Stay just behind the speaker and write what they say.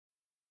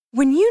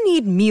When you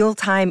need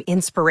mealtime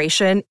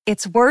inspiration,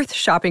 it's worth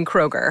shopping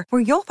Kroger,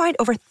 where you'll find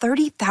over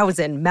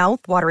 30,000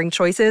 mouth-watering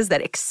choices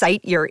that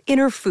excite your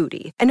inner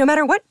foodie. And no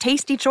matter what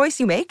tasty choice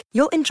you make,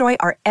 you'll enjoy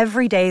our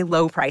everyday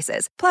low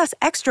prices, plus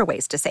extra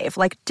ways to save,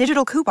 like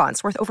digital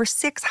coupons worth over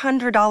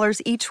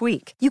 $600 each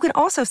week. You can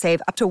also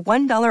save up to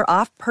 $1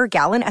 off per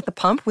gallon at the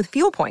pump with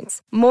fuel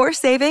points. More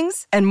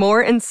savings and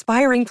more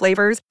inspiring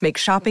flavors make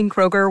shopping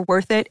Kroger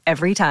worth it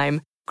every time.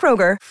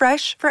 Kroger,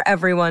 fresh for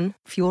everyone.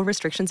 Fuel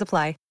restrictions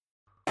apply.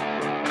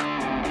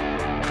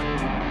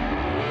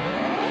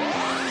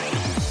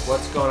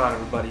 What's going on,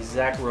 everybody?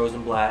 Zach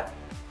Rosenblatt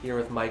here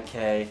with Mike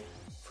Kay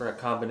for a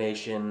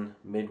combination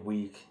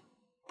midweek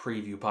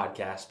preview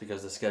podcast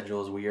because the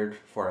schedule is weird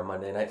for a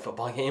Monday night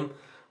football game.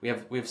 We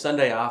have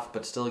Sunday off,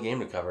 but still a game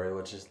to cover,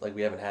 which is like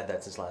we haven't had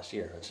that since last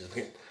year, which is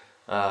weird.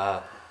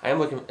 I am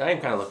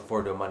kind of looking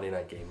forward to a Monday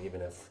night game,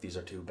 even if these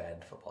are two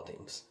bad football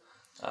teams.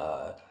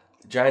 The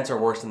Giants are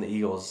worse than the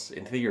Eagles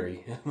in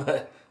theory,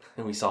 but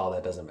we saw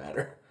that doesn't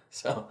matter.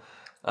 So,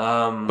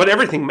 but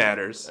everything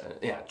matters.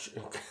 Yeah.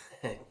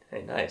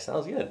 Hey, nice. That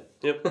was good.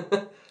 Yep.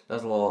 That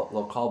was a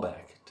little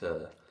callback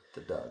to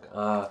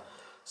Doug.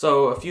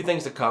 So a few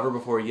things to cover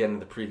before we get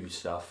into the preview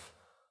stuff.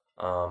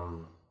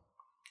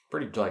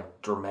 Pretty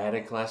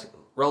dramatic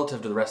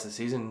relative to the rest of the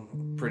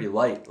season. Pretty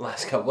light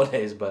last couple of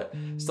days, but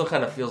still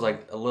kind of feels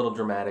like a little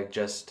dramatic.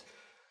 Just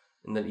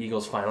in the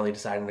Eagles finally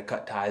deciding to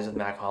cut ties with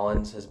Mac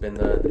Hollins has been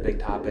the big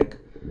topic.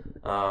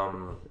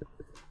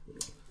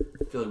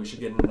 I feel like we should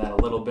get into that a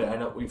little bit. I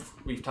know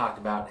we've talked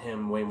about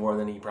him way more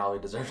than he probably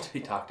deserves to be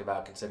talked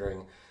about,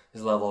 considering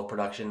his level of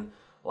production.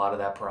 A lot of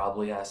that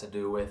probably has to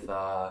do with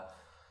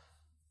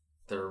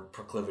their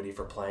proclivity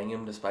for playing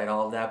him, despite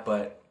all of that.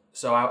 But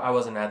so I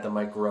wasn't at the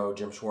Mike Groh,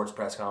 Jim Schwartz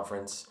press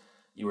conference.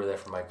 You were there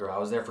for Mike Groh. I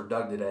was there for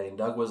Doug today, and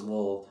Doug was a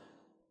little,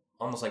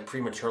 almost like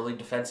prematurely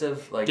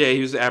defensive. Yeah,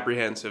 he was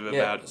apprehensive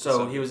about.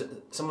 So he was.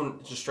 Someone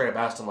just straight up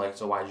asked him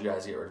so why did you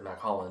guys get rid of Mac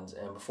Hollins?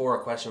 And before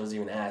a question was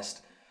even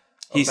asked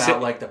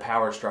about the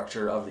power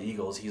structure of the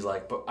Eagles, he's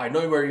like, but I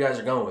know where you guys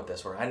are going with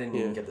this, where I didn't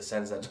even get the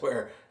sense that's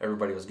where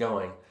everybody was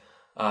going.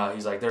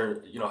 He's like,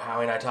 Howie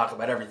and I talk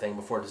about everything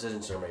before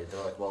decisions are made.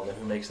 They're like, well, then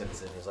who makes the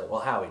decision? He's like,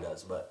 well, Howie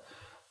does. But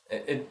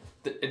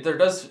there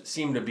does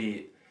seem to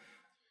be,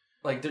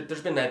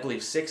 there's been, I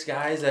believe, 6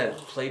 guys that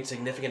played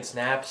significant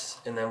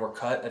snaps and then were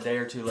cut a day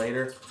or two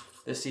later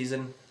this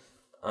season.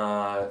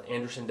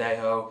 Andrew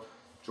Sendejo,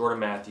 Jordan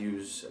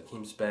Matthews,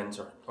 Akeem Spence,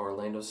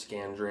 Orlando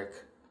Scandrick,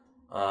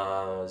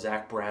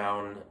 Zach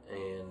Brown,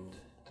 and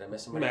did I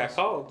miss somebody else?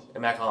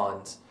 Mac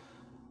Hollins.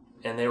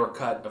 And they were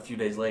cut a few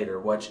days later,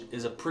 which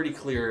is a pretty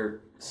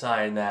clear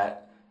sign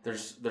that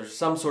there's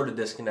some sort of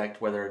disconnect,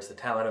 whether it's the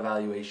talent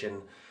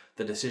evaluation,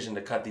 the decision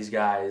to cut these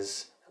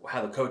guys,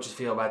 how the coaches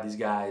feel about these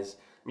guys.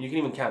 I mean, you can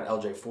even count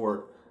LJ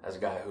Fort as a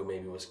guy who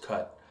maybe was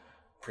cut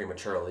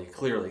prematurely,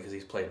 clearly, because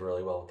he's played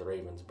really well with the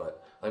Ravens.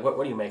 But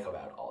what do you make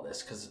about all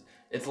this? Because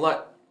it's a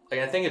lot.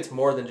 I think it's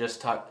more than just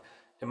talk.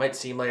 It might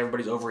seem like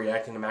everybody's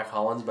overreacting to Mac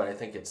Hollins, but I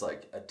think it's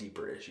a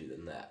deeper issue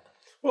than that.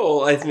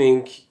 Well, I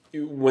think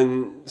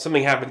when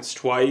something happens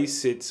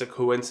twice, it's a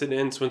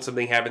coincidence. When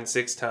something happens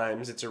 6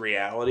 times, it's a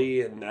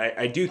reality. And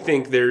I do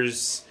think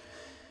there's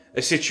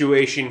a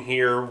situation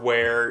here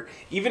where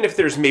even if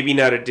there's maybe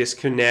not a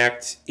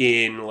disconnect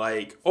in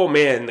oh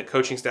man, the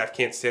coaching staff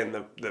can't stand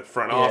the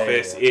front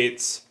office,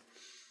 it's,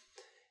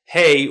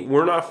 hey,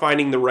 we're not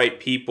finding the right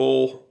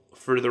people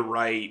for the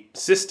right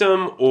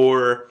system,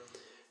 or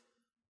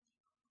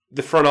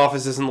the front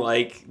office isn't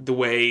like the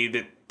way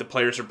that the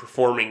players are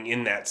performing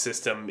in that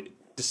system,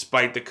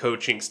 despite the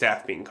coaching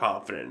staff being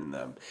confident in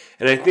them.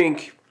 And I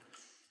think,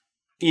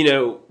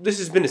 this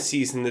has been a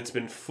season that's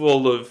been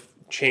full of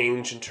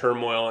change and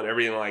turmoil and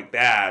everything like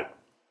that.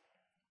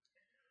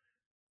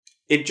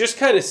 It just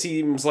kind of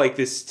seems like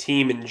this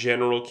team in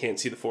general can't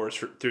see the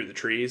forest through the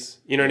trees.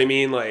 You know what I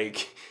mean?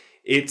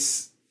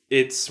 It's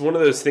one of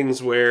those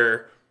things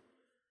where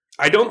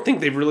I don't think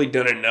they've really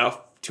done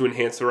enough to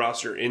enhance the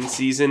roster in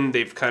season.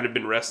 They've kind of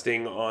been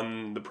resting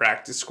on the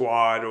practice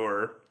squad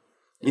or,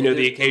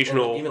 the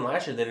occasional. Even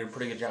last year, they did a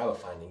pretty good job of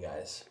finding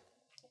guys.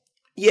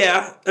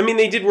 Yeah, I mean,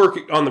 they did work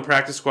on the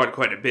practice squad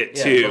quite a bit,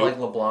 too. Like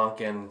LeBlanc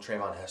and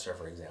Trayvon Hester,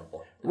 for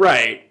example.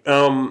 Right. They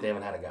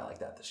haven't had a guy like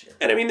that this year.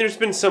 And, I mean, there's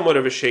been somewhat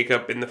of a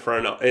shakeup in the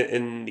front,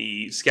 in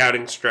the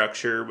scouting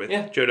structure with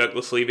Joe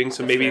Douglas leaving,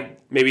 so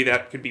maybe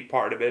that could be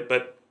part of it,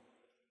 but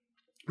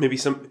maybe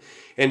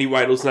Andy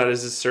Weidl's not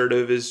as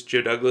assertive as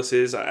Joe Douglas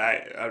is.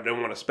 I don't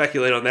want to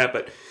speculate on that,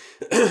 but,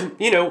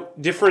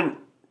 different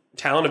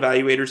talent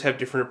evaluators have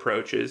different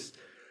approaches.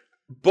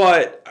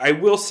 But I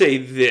will say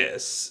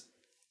this.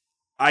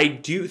 I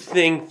do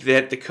think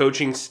that the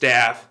coaching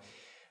staff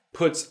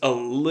puts a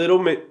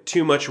little bit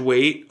too much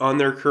weight on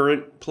their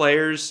current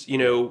players.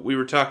 We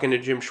were talking to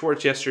Jim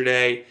Schwartz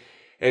yesterday,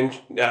 and,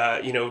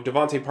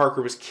 Devontae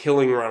Parker was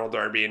killing Ronald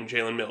Darby and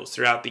Jalen Mills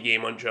throughout the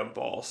game on jump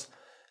balls.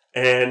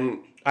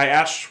 And I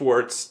asked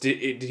Schwartz,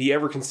 did he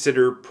ever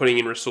consider putting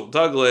in Rasul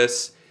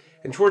Douglas?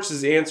 And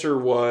Schwartz's answer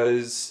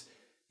was,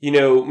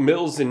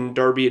 Mills and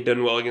Darby had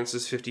done well against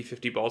those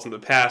 50-50 balls in the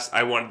past.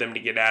 I wanted them to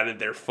get out of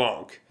their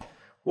funk.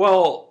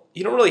 Well,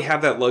 you don't really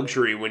have that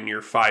luxury when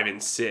you're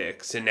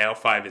 5-6 and now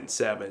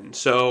 5-7.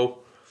 So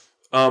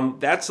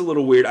that's a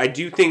little weird. I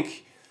do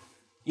think,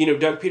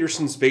 Doug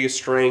Peterson's biggest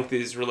strength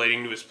is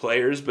relating to his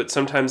players, but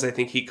sometimes I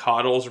think he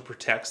coddles or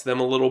protects them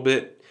a little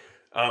bit.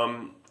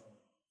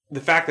 The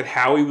fact that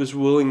Howie was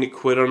willing to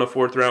quit on a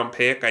 4th-round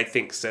pick, I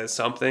think, says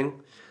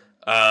something.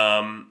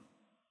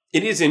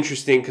 It is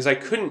interesting because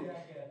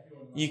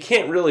you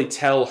can't really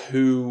tell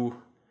who.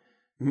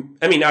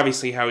 I mean,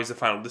 obviously Howie's the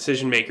final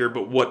decision maker,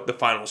 but what the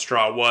final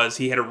straw was,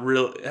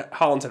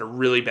 Hollins had a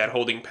really bad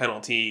holding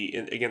penalty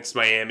against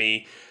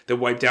Miami that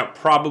wiped out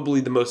probably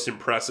the most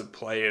impressive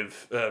play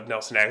of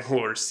Nelson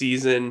Aguilar's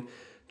season,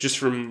 just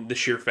from the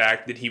sheer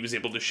fact that he was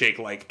able to shake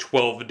like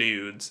 12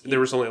 dudes. There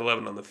was only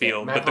 11 on the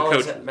field, Mac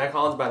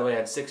Hollins, by the way,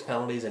 had 6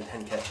 penalties and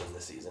 10 catches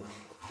this season.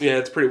 Yeah,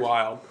 it's pretty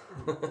wild.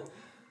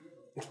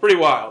 It's pretty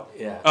wild.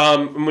 Yeah.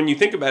 And when you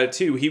think about it,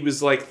 too, he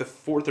was like the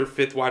 4th or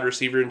 5th wide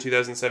receiver in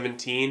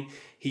 2017.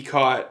 He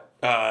caught,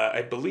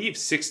 I believe,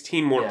 6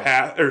 more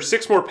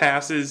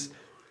passes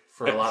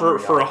for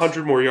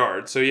 100 more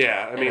yards. So,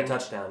 yeah. I mean, a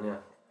touchdown, yeah.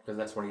 Because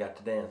that's when he got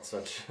to dance.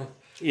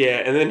 Yeah,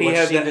 and then he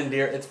had that.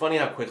 It's funny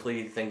how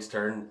quickly things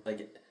turn.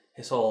 Like,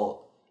 his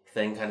whole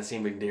thing kind of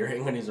seemed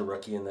endearing when he was a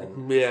rookie, and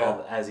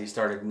then as he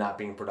started not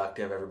being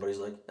productive, everybody's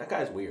like, that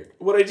guy's weird.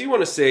 What I do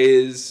want to say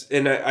is,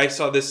 and I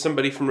saw this,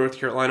 somebody from North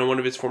Carolina, one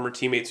of his former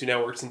teammates who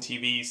now works in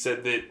TV,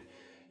 said that,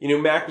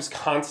 Mac was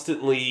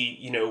constantly,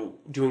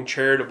 doing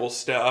charitable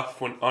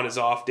stuff on his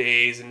off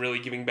days and really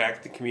giving back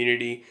to the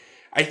community.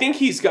 I think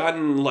he's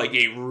gotten like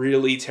a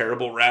really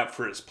terrible rap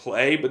for his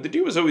play, but the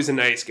dude was always a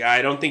nice guy.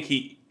 I don't think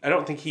he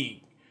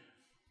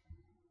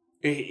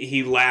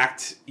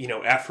lacked,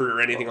 effort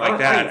or anything like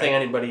that. I don't think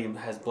anybody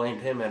has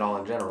blamed him at all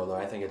in general, though.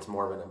 I think it's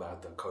more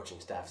about the coaching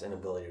staff's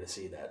inability to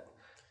see that.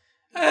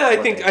 I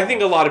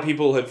think a lot of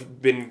people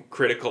have been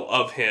critical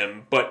of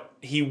him, but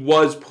he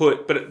was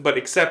but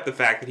accept the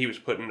fact that he was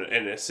put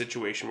in a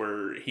situation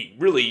where he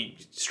really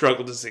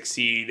struggled to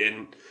succeed,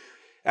 and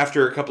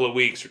after a couple of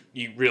weeks,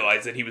 you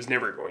realize that he was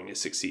never going to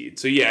succeed.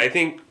 So yeah, I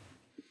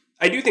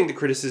do think the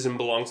criticism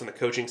belongs on the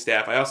coaching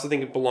staff. I also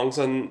think it belongs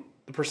on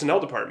the personnel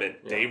department.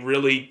 Yeah. They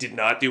really did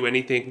not do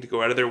anything to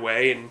go out of their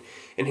way and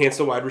enhance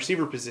the wide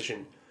receiver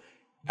position.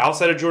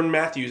 Outside of Jordan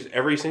Matthews,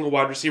 every single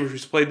wide receiver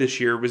who's played this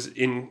year was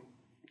in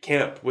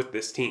camp with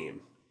this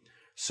team.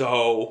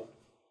 So,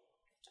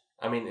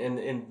 I mean,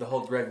 in the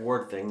whole Greg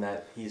Ward thing,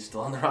 that he's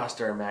still on the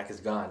roster and Mac is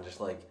gone,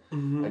 just like,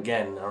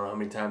 again, I don't know how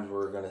many times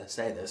we're going to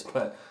say this,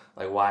 but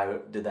like, why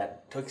did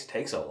that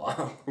take so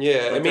long?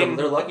 Yeah, like, I mean,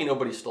 they're lucky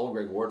nobody stole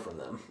Greg Ward from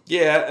them.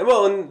 Yeah,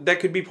 well, and that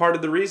could be part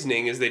of the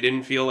reasoning, is they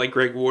didn't feel like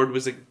Greg Ward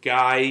was a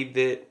guy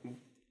that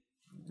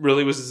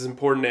really was as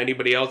important to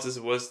anybody else as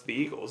it was to the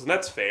Eagles, and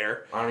that's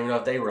fair. I don't even know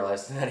if they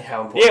realized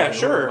how important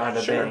he wound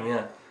up being,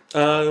 yeah.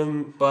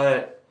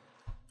 But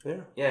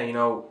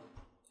yeah,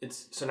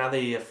 it's so now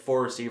they have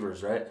 4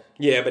 receivers, right?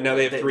 Yeah, but now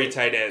they have 3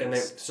 tight ends.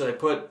 And so they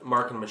put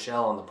Mark and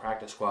Michelle on the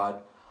practice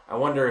squad. I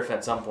wonder if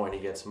at some point he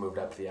gets moved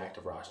up to the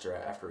active roster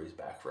after he's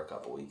back for a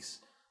couple weeks.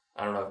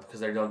 I don't know, because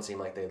they don't seem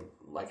like they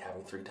like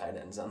having 3 tight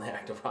ends on the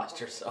active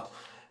roster. So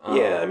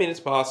yeah, I mean, it's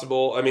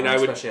possible. I mean,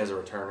 especially as a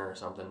returner or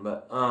something.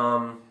 But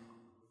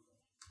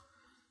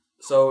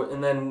so,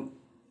 and then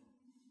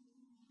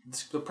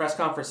the press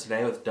conference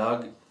today with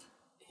Doug,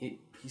 he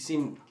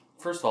seemed.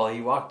 First of all, he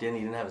walked in,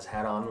 he didn't have his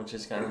hat on, which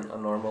is kind of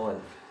abnormal, and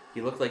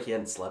he looked like he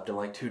hadn't slept in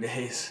like 2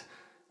 days.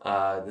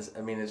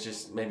 It's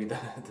just maybe the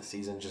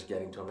season's just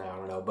getting to him now, I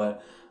don't know.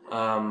 But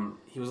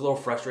he was a little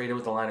frustrated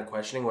with the line of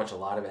questioning, which a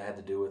lot of it had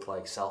to do with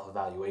like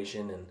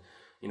self-evaluation and,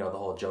 the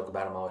whole joke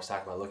about him always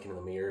talking about looking in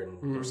the mirror,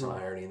 and there was some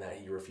irony in that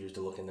he refused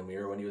to look in the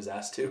mirror when he was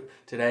asked to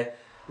today.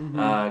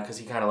 Because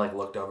he kind of like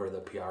looked over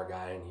the PR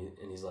guy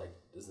and he's like,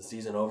 is the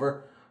season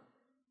over?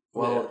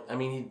 Well, yeah. I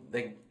mean,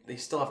 they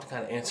still have to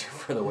kind of answer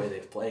for the way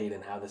they've played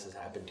and how this has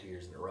happened 2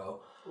 years in a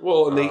row.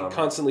 Well, and they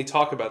constantly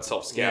talk about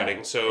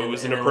self-scouting, so it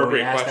was an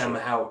appropriate question. Asked him,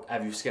 how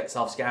have you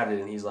self-scouted,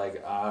 and he's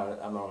like,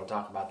 I'm not going to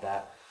talk about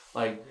that.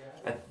 Like,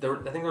 I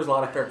think there was a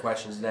lot of fair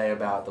questions today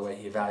about the way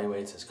he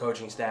evaluates his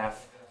coaching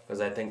staff,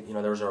 because I think,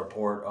 there was a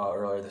report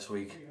earlier this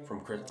week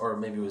from Chris, or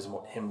maybe it was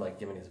him like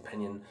giving his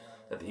opinion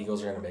that the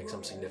Eagles are going to make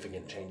some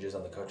significant changes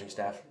on the coaching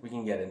staff. We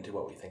can get into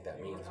what we think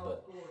that means,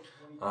 but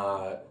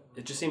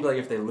it just seems like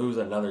if they lose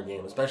another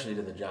game, especially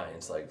to the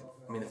Giants,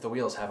 if the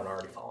wheels haven't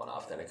already fallen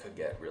off, then it could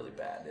get really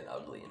bad and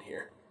ugly in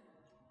here.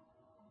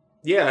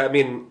 Yeah, I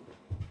mean,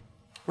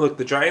 look,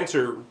 the Giants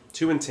are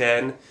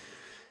 2-10,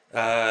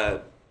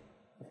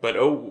 but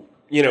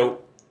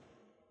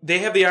they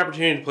have the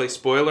opportunity to play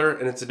spoiler,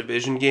 and it's a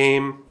division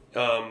game,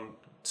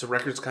 so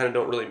records kind of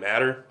don't really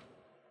matter.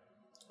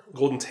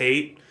 Golden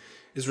Tate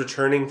is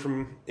returning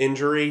from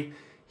injury.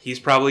 He's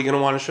probably going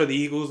to want to show the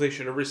Eagles they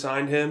should have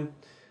re-signed him.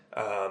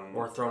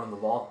 Or thrown him the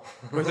ball.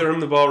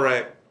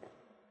 Right.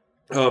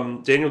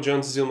 Daniel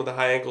Jones is dealing with a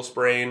high ankle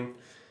sprain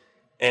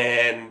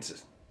and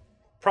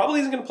probably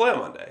isn't going to play on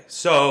Monday.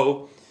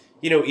 So,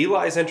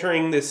 Eli's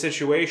entering this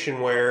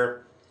situation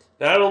where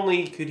not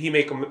only could he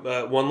make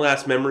one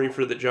last memory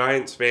for the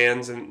Giants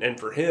fans and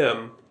for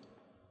him,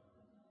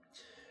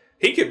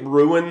 he could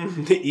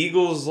ruin the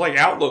Eagles'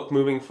 outlook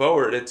moving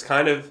forward. It's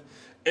kind of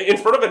in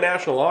front of a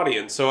national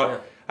audience.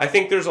 So I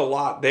think there's a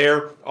lot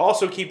there.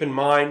 Also keep in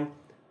mind,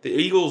 the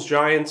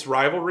Eagles-Giants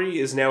rivalry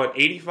is now at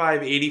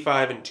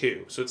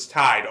 85-2. So it's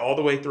tied all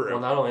the way through. Well,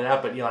 not only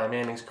that, but Eli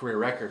Manning's career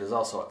record is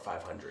also at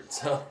 500.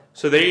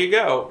 So there you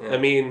go. Yeah. I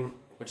mean...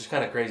 Which is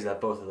kind of crazy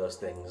that both of those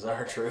things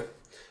are true.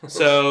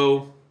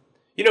 So,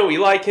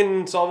 Eli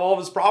can solve all of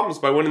his problems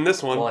by winning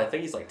this one. Well, I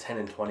think he's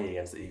 10-20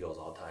 against the Eagles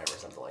all time or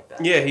something like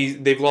that. Yeah,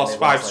 they've lost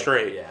 5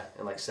 straight. Yeah,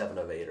 and 7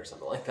 of 8 or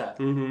something like that.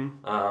 Mm-hmm.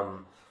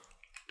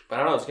 But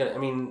I don't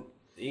know.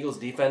 The Eagles'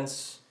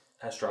 defense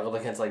has struggled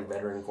against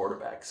veteran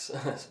quarterbacks.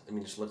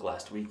 Just look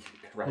last week.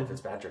 Ryan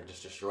Fitzpatrick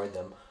just destroyed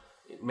them.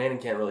 Manning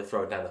can't really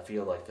throw it down the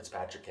field like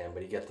Fitzpatrick can,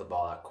 but he gets the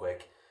ball out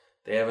quick.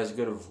 They have as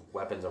good of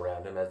weapons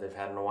around him as they've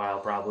had in a while,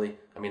 probably.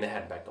 They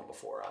had Beckham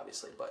before,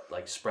 obviously, but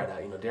spread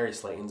out. Darius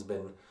Slayton's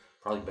been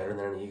probably better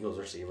than the Eagles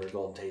receivers.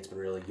 Golden Tate's been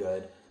really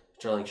good.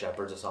 Sterling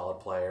Shepard's a solid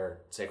player.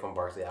 Saquon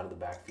Barkley out of the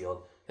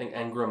backfield. I think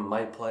Engram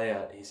might play.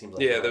 He seems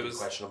that was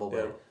questionable,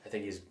 but I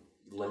think he's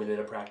limited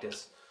at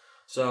practice.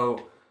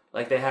 So,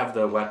 they have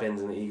the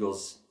weapons, and the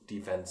Eagles'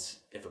 defense,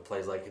 if it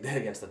plays like it did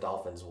against the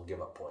Dolphins, will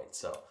give up points.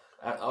 So,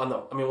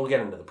 we'll get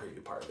into the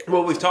preview part of it.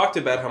 Well, we've talked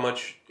about how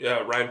much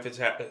Ryan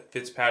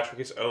Fitzpatrick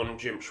has owned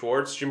Jim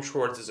Schwartz. Jim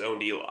Schwartz has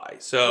owned Eli.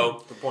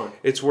 So,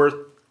 it's worth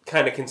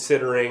kind of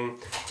considering.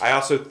 I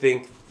also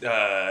think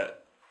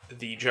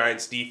the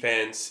Giants'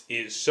 defense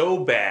is so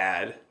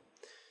bad.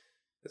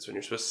 That's when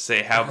you're supposed to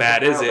say, how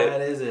bad is it? How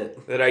bad is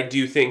it? That I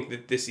do think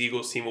that this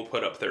Eagles team will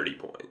put up 30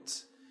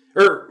 points.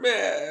 Or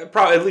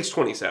probably at least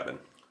 27.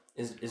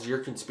 Is your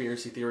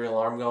conspiracy theory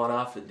alarm going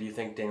off? Do you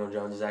think Daniel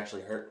Jones is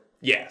actually hurt?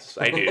 Yes,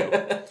 I do.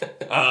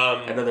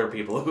 I know there are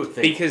people who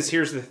think... Because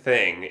here's the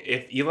thing.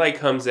 If Eli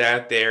comes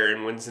out there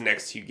and wins the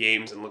next 2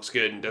 games and looks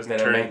good and doesn't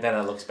turn... Then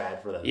it looks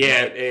bad for them.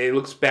 Yeah, it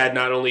looks bad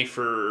not only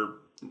for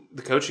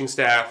the coaching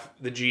staff,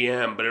 the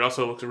GM, but it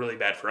also looks really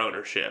bad for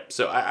ownership.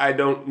 So I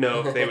don't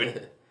know if they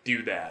would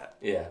do that.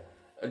 Yeah.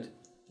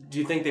 Do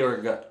you think they were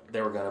going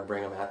to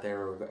bring him out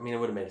there? It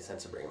would have made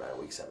sense to bring him out in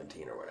week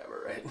 17 or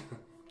whatever, right?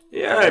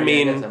 Yeah,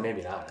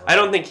 maybe not. I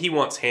don't think he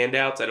wants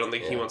handouts. I don't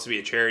think he wants to be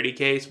a charity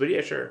case, but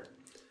yeah, sure.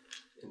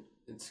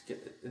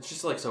 It's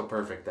just so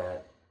perfect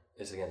that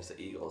it's against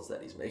the Eagles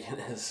that he's making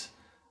his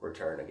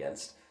return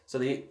against. So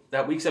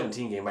that week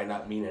 17 game might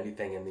not mean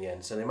anything in the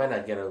end. So they might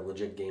not get a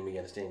legit game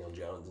against Daniel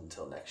Jones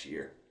until next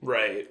year.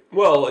 Right.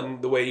 Well,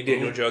 and the way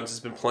Daniel Jones has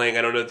been playing,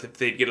 I don't know if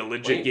they'd get a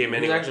legit game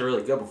anyway. He was actually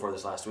really good before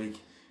this last week.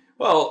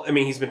 Well,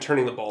 he's been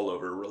turning the ball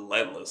over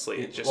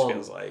relentlessly. It just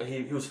feels like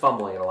he was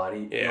fumbling it a lot.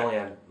 He only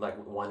had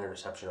 1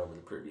 interception over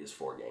the previous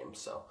 4 games.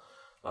 So,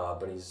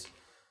 but he's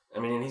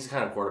the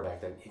kind of quarterback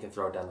that he can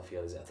throw it down the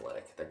field. He's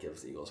athletic. That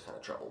gives the Eagles kind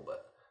of trouble.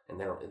 I don't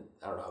know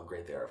how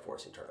great they are at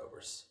forcing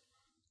turnovers.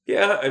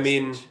 Yeah,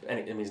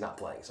 he's not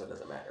playing, so it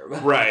doesn't matter.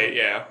 Right.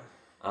 Yeah.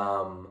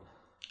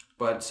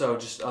 But so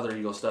just other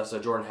Eagle stuff. So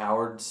Jordan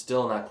Howard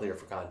still not clear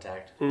for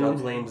contact. Doug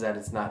claims that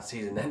it's not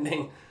season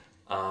ending.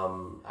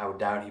 I would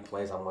doubt he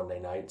plays on Monday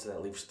night, so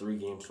that leaves 3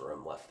 games for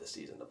him left this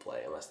season to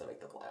play unless they make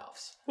the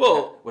playoffs.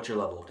 Well, what's your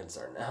level of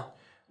concern now?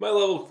 My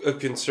level of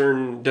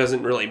concern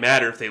doesn't really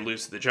matter if they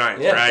lose to the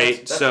Giants, right?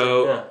 That's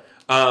so,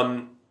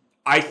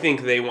 I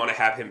think they want to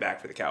have him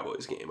back for the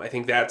Cowboys game. I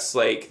think that's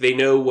they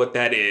know what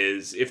that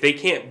is. If they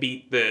can't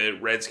beat the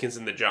Redskins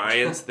and the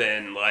Giants,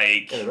 then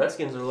the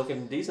Redskins are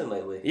looking decent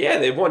lately. Yeah,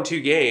 they've won 2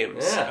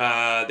 games.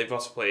 Yeah. They've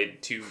also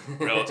played 2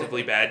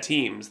 relatively bad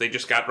teams. They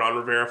just got Ron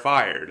Rivera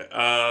fired.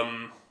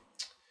 I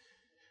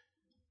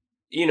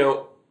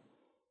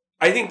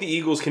think the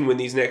Eagles can win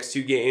these next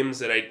 2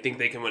 games, and I think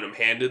they can win them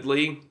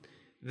handedly.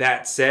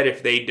 That said,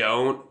 if they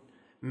don't,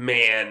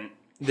 man,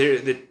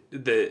 the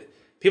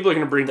people are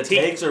going to bring the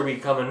takes are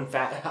becoming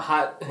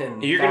hot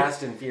and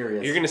fast and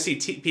furious. You're going to see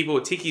people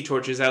with tiki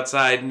torches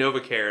outside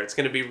NovaCare. It's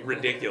going to be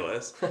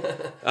ridiculous.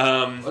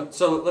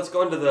 So let's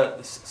go into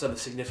the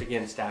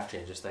significant staff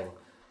changes thing.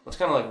 Let's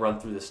kind of run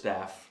through the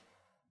staff,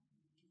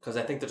 because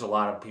I think there's a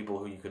lot of people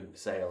who you could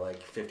say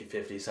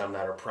 50-50. Some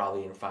that are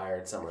probably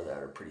fired, some that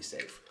are pretty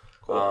safe.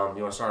 Cool.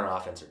 You want to start on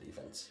offense or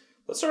defense?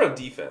 Let's start on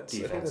defense.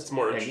 I think that's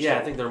more interesting. Yeah,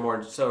 I think they're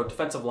more. So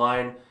defensive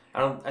line.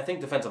 I think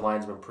defensive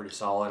line's been pretty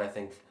solid. I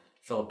think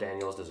Philip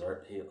Daniels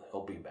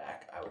he'll be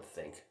back, I would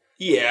think.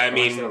 Yeah,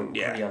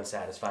 pretty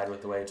unsatisfied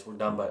with the way it's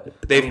done, but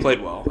they've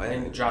played well. I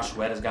think Josh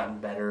Sweat has gotten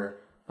better.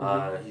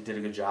 He did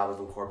a good job of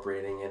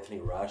incorporating Anthony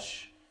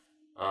Rush.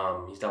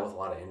 He's dealt with a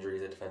lot of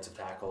injuries at defensive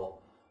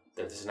tackle.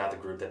 This is not the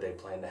group that they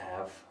plan to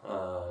have.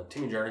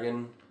 Timmy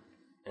Jernigan,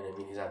 and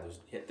he's had those.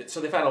 So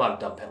they've had a lot of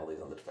dumb penalties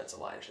on the defensive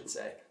line, I should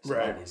say. So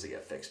that needs to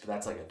get fixed, but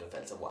that's a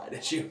defensive-wide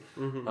issue.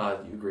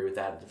 You agree with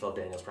that? Philip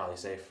Daniels probably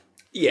safe?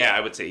 Yeah, I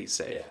would say he's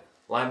safe. Yeah.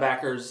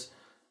 Linebackers.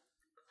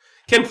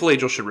 Ken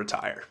Flagel should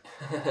retire.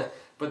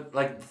 But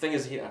the thing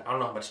is, I don't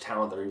know how much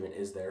talent there even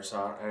is there,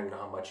 so I don't know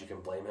how much you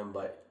can blame him.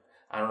 But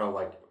I don't know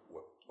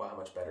how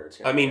much better it's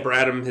going to be.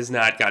 Bradham has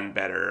not gotten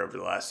better over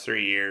the last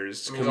 3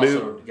 years. He's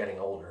also getting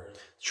older.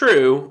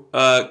 True,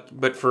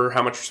 but for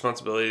how much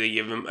responsibility they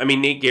give him.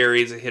 Nate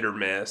Gary is a hit or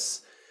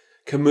miss.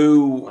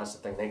 Camus... That's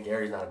the thing. Nate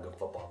Gary's not a good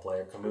football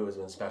player. Camus has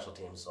been special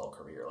teams his whole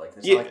career.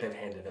 It's not like they've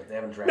handed him. They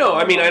haven't drafted him. No,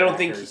 I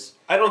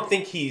don't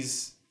think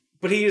he's...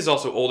 But he is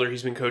also older.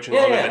 He's been coaching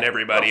longer than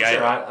everybody.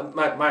 Sure.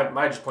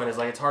 My just point is,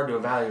 it's hard to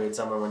evaluate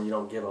someone when you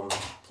don't give them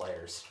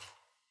players.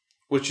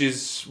 Which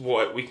is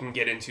what we can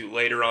get into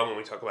later on when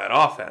we talk about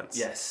offense.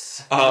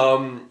 Yes.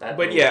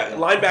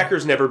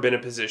 Linebackers never been a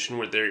position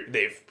where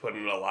they've put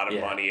in a lot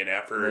of money and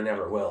effort. They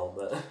never will.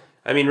 But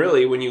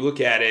really, when you look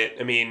at it,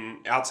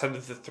 outside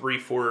of the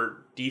 3-4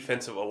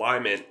 defensive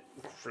alignment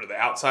for the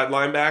outside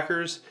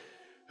linebackers,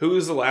 who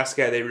was the last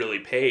guy they really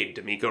paid?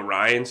 D'Amico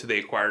Ryans, who they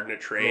acquired in a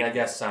trade. I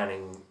guess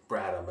signing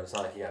Bradham, but it's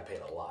not like he got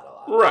paid a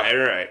lot.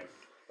 Right.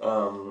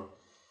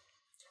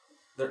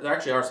 There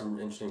actually are some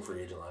interesting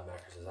free agent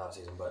linebackers this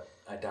offseason, but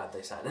I doubt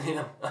they sign any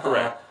of them.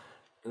 Right.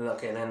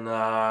 Okay, then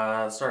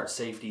start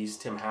safeties.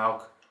 Tim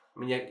Houck.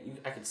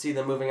 I could see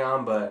them moving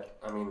on, but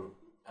I don't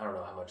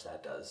know how much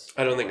that does.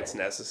 I don't think it's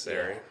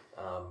necessary.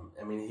 Yeah.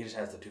 He just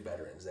has the 2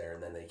 veterans there,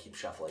 and then they keep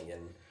shuffling in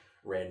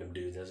random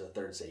dudes. There's a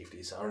third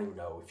safety, so I don't even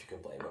know if you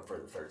can blame him for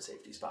the third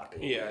safety spot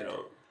being I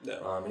don't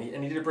know.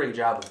 And he did a pretty good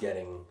job of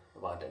getting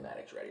Avonte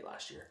Maddox ready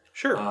last year.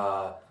 Sure.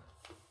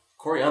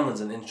 Corey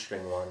Unlin's an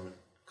interesting one.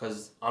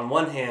 Because on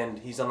one hand,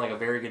 he's done a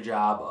very good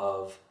job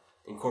of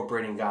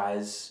incorporating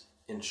guys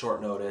in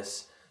short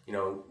notice.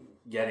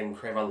 Getting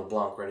Trayvon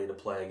LeBlanc ready to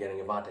play, getting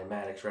Avonte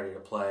Maddox ready to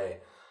play.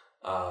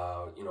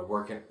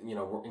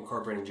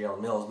 Incorporating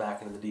Jalen Mills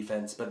back into the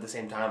defense. But at the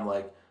same time,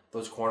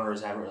 those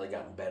corners haven't really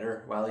gotten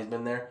better while he's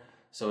been there.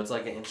 So it's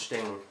an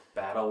interesting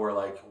battle where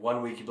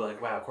 1 week you'd be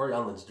like, wow, Corey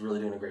Unlin's really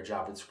doing a great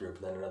job with this group,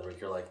 and then another week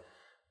you're like,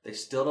 they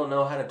still don't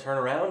know how to turn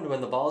around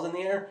when the ball's in the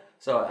air.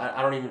 So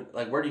I don't even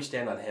where do you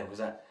stand on him?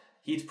 Because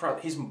he's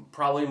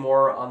probably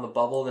more on the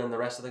bubble than the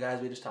rest of the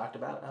guys we just talked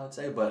about, I would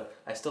say. But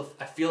I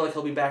feel like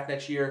he'll be back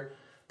next year.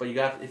 But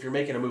if you're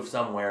making a move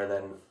somewhere,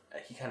 then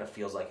he kind of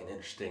feels like an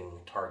interesting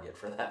target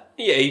for that.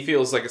 Yeah, he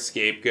feels like a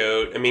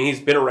scapegoat.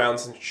 He's been around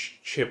since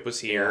Chip was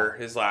here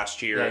his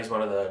last year. Yeah, he's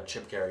one of the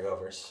Chip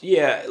carryovers.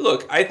 Yeah,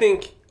 look, I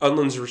think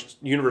Unlin's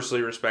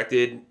universally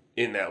respected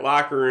in that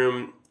locker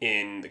room,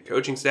 in the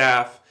coaching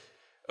staff.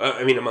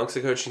 Amongst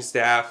the coaching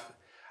staff.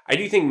 I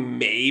do think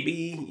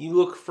maybe you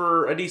look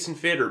for a decent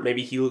fit, or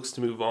maybe he looks to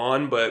move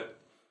on, but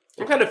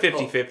I'm kind of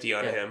 50-50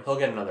 on him. He'll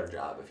get another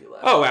job if he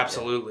left. Oh,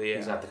 absolutely, yeah.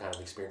 He's got the kind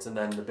of experience. And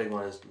then the big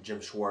one is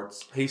Jim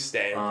Schwartz. He's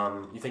staying.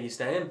 You think he's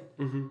staying?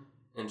 Mm-hmm.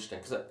 Interesting.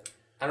 Because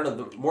I don't know,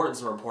 the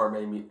Mortensen report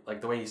made me,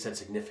 the way he said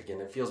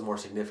significant, it feels more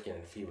significant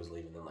if he was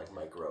leaving than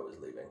Mike Rowe is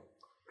leaving.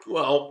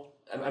 Well,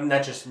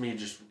 that's just me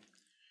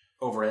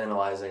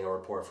overanalyzing a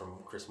report from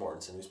Chris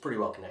Mortensen, who's pretty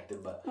well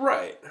connected, but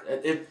right.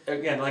 It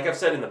again, like I've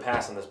said in the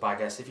past on this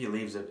podcast, if he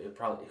leaves, it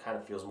kind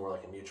of feels more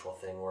like a mutual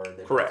thing where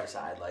they both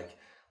decide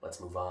let's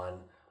move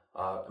on.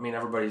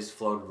 Everybody's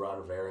floated Ron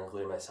Rivera,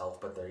 including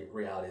myself, but the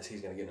reality is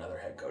he's going to get another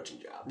head coaching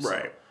job.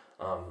 Right.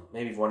 So,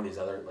 maybe if one of these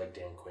other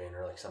Dan Quinn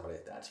or somebody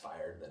like that's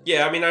fired,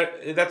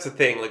 then that's the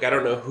thing. I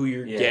don't know who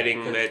you're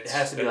getting. That it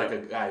has to be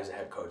a guy who's a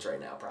head coach right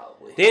now,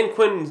 probably. Dan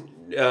Quinn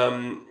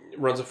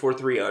runs a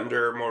 4-3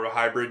 under, more of a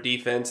hybrid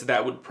defense.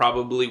 That would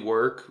probably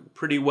work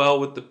pretty well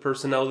with the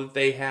personnel that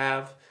they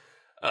have.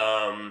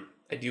 I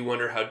do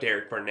wonder how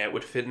Derek Barnett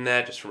would fit in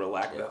that, just from a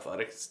lack of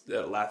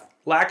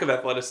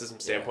athleticism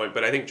standpoint.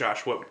 But I think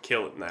Josh Sweat would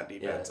kill it in that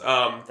defense.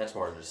 That's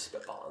more just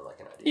spitballing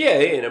an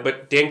idea. Yeah,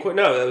 but Dan Quinn,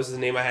 that was the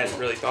name I hadn't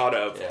really thought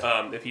of.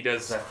 Yeah. If he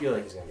does, I feel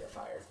like he's gonna get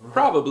fired.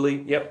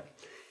 Probably, yep.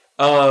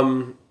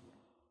 The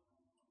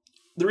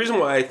reason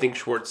why I think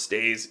Schwartz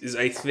stays is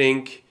I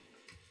think,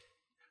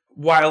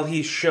 while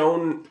he's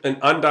shown an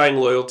undying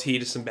loyalty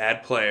to some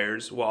bad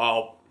players,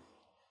 while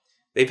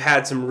they've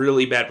had some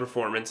really bad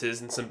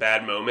performances and some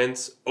bad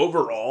moments,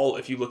 overall,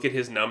 if you look at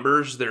his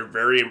numbers, they're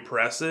very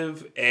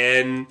impressive.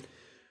 And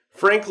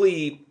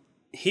frankly,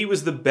 he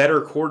was the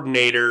better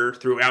coordinator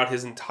throughout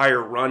his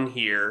entire run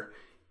here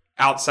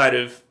outside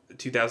of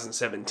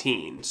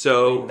 2017.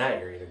 So that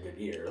year he had a good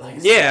year.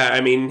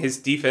 His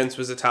defense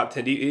was a top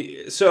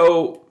 10.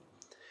 So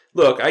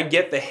look, I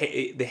get the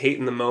hate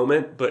in the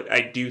moment, but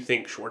I do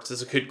think Schwartz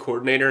is a good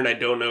coordinator, and I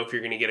don't know if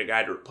you're going to get a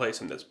guy to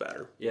replace him that's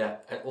better. Yeah.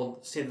 Well,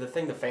 see, the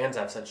thing the fans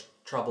have such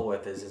trouble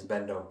with is his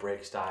bend don't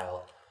break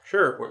style.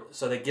 Sure.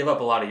 So they give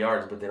up a lot of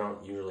yards, but they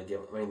don't usually give.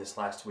 This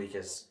last week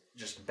is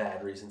just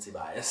bad recency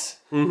bias.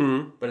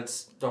 Mm-hmm.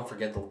 But don't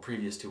forget the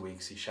previous 2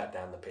 weeks he shut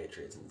down the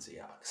Patriots and the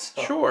Seahawks.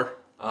 So, sure.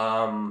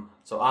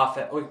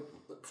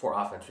 Before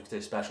offense, we could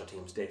say special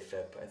teams, Dave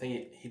Phipp. I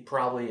think he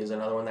probably is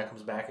another one that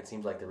comes back. It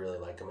seems like they really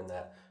like him in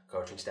that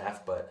coaching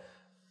staff,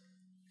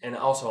 and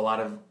also a lot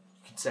of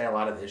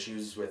the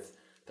issues with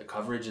the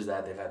coverage is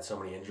that they've had so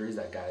many injuries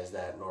that guys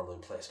that normally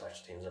play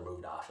special teams are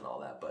moved off and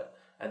all that. But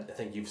I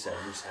think you've said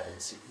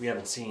we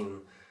haven't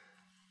seen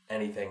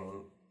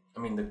anything.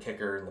 The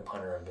kicker and the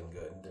punter have been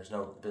good. There's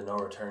been no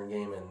return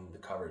game, and the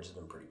coverage has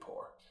been pretty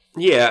poor.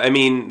 Yeah,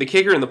 the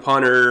kicker and the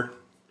punter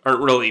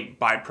aren't really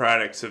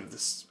byproducts of the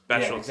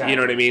special. Exactly. You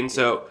know what I mean?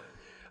 So,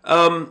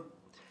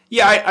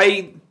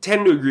 I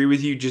tend to agree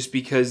with you just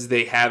because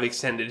they have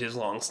extended his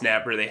long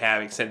snapper, they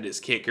have extended his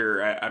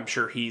kicker. I'm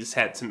sure he's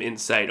had some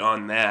insight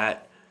on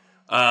that.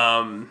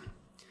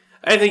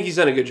 I think he's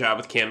done a good job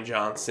with Cam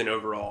Johnson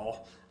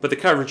overall. But the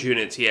coverage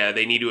units,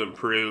 they need to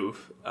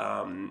improve.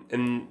 And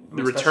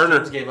the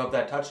returner gave up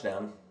that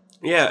touchdown.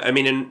 Yeah, I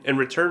mean, and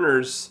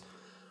returners,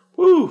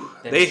 woo,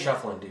 They've been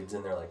shuffling dudes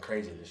in there like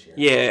crazy this year.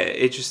 Yeah,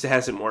 it just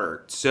hasn't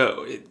worked.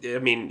 So,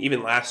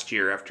 even last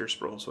year after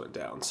Sproles went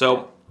down.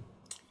 So,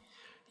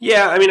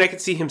 I could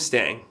see him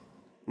staying.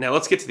 Now,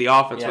 let's get to the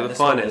offense where the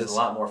fun is. A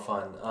lot more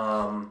fun.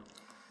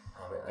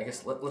 I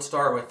guess let's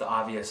start with the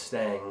obvious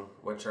staying,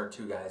 which are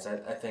two guys.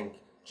 I think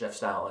Jeff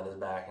Stoutland is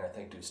back, and I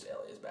think Deuce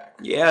Staley is back.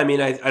 Yeah,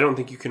 I don't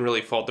think you can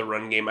really fault the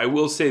run game. I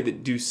will say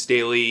that Deuce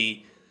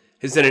Staley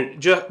has done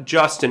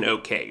just an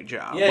okay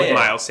job with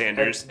Miles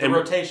Sanders. The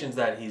rotations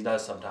that he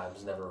does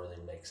sometimes never really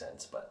make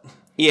sense, but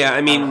I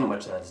don't know how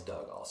much of that's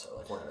Doug also,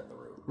 like we're not in the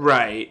room.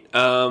 Right.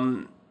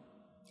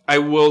 I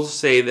will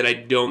say that I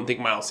don't think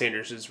Miles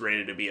Sanders is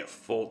ready to be a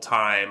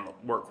full-time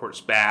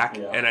workhorse back.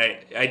 Yeah. And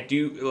I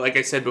do, like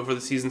I said before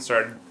the season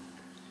started,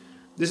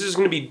 this is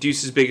going to be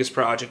Deuce's biggest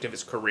project of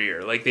his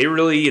career. Like, they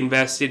really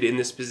invested in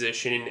this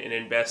position and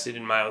invested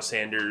in Miles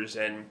Sanders.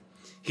 And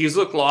he's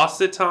looked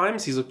lost at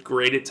times. He's looked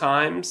great at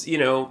times. They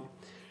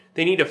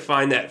need to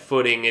find that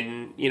footing.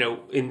 And,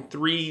 in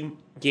 3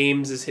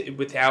 games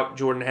without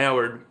Jordan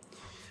Howard,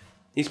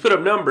 he's put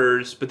up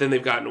numbers, but then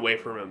they've gotten away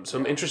from him. So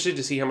I'm interested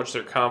to see how much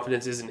their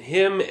confidence is in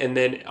him and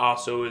then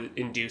also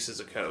in Deuce as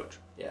a coach.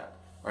 Yeah.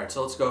 All right,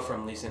 so let's go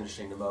from least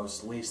interesting to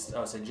most. Least, I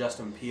would say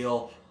Justin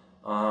Peele.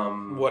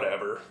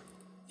 Whatever.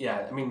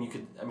 Yeah,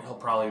 he'll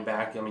probably be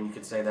back. You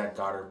could say that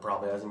Goddard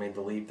probably hasn't made the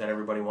leap that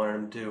everybody wanted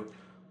him to.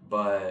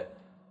 But,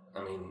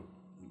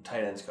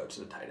 tight ends coach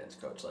is a tight ends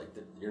coach. Like,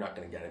 you're not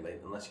going to get anybody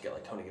unless you get,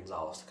 like, Tony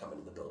Gonzalez to come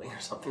into the building or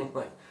something.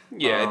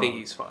 I think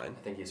he's fine.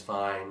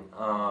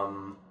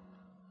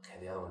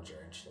 The other ones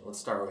are interesting. Let's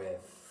start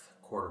with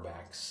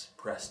quarterbacks.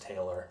 Press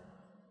Taylor.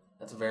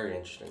 That's very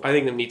interesting. I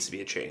think there needs to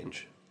be a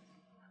change.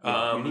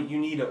 You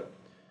need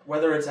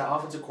whether it's an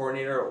offensive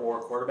coordinator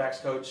or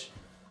quarterbacks coach.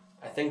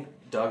 I think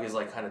Doug is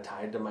kind of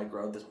tied to Mike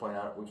Rowe at this point.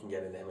 We can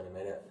get into him in a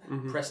minute.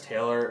 Mm-hmm. Press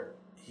Taylor,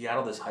 he got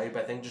all this hype.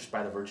 I think just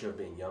by the virtue of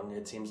being young,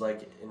 it seems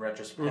like in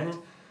retrospect.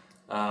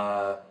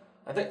 Mm-hmm.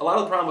 I think a lot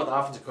of the problem with the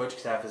offensive coaching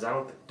staff is I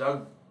don't think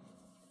Doug.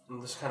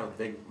 This is kind of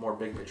a more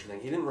big picture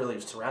thing. He didn't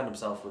really surround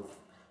himself with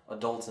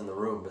adults in the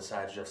room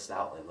besides Jeff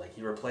Stoutland.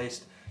 He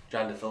replaced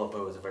John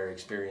DeFilippo as a very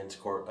experienced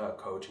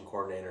coach and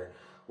coordinator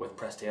with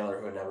Press Taylor,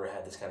 who had never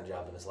had this kind of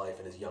job in his life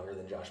and is younger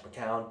than Josh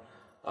McCown.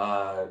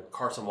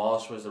 Carson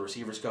Walsh was the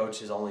receivers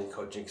coach. His only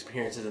coaching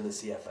experiences in the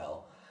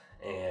CFL.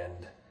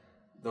 And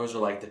those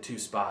are the 2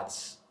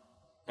 spots.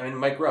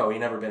 Mike Rowe, he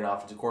never been an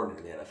offensive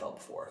coordinator in the NFL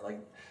before.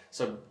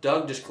 So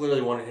Doug just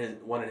clearly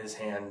wanted his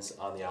hands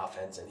on the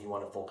offense, and he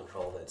wanted full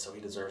control of it, so he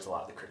deserves a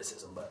lot of the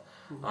criticism. But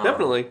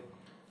definitely.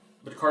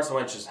 But Carson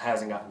Wentz just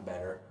hasn't gotten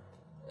better.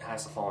 It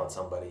has to fall on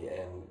somebody,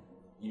 and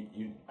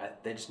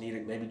they just need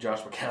it. Maybe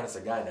Josh McCown is the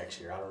guy next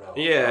year. I don't know.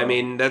 Yeah,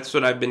 that's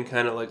what I've been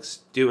kind of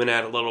stewing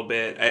at a little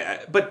bit.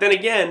 But then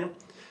again,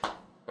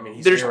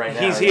 he's here right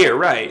now. He's here,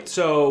 right?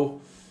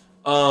 So,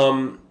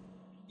 I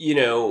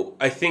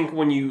think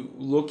when you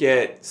look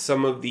at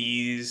some of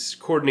these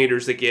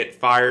coordinators that get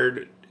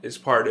fired as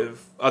part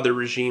of other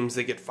regimes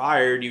that get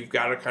fired, you've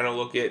got to kind of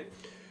look at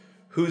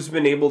who's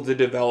been able to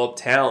develop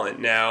talent.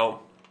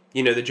 Now,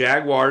 the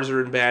Jaguars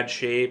are in bad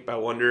shape. I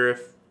wonder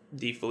if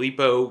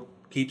DeFilippo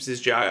keeps his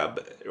job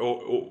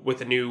or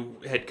with a new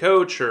head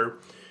coach or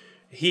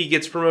he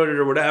gets promoted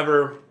or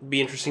whatever. It'd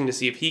be interesting to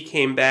see if he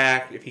came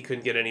back, if he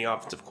couldn't get any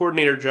offensive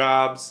coordinator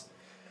jobs.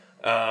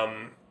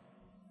 There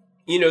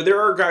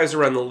are guys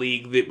around the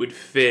league that would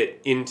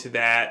fit into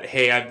that.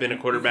 Hey, I've been a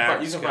quarterback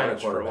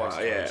coach for a while.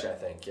 I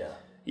think,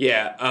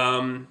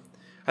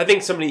 I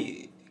think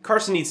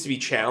Carson needs to be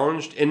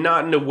challenged, and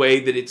not in a way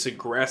that it's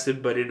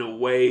aggressive, but in a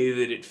way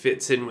that it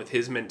fits in with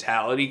his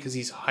mentality because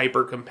he's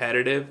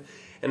hyper-competitive.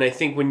 And I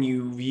think when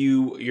you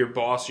view your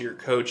boss or your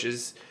coach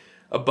as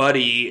a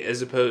buddy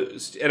as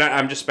opposed... And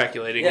I'm just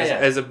speculating.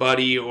 As a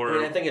buddy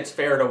or... I think it's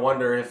fair to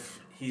wonder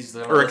if he's...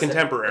 Or a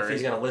contemporary. If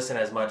he's going to listen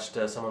as much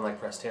to someone like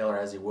Press Taylor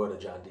as he would a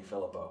John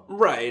DeFilippo.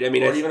 Right.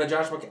 Or even a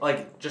Josh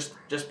McCown.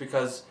 Just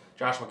because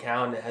Josh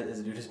McCown is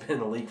a dude who's been in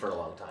the league for a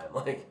long time.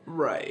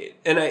 Right.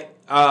 And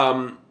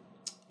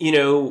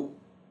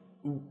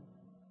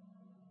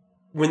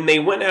when they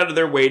went out of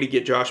their way to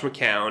get Josh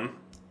McCown,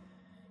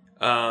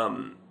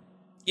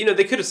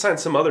 they could have signed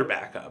some other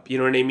backup, you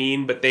know what I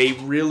mean? But they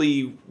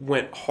really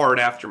went hard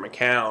after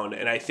McCown,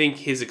 and I think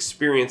his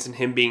experience and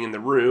him being in the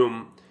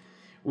room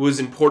was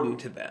important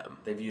to them.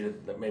 They viewed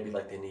it that maybe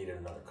they needed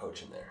another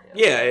coach in there.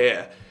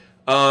 Yeah.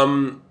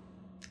 I'm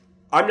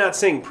not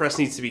saying Press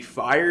needs to be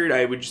fired.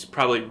 I would just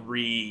probably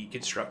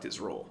reconstruct his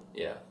role.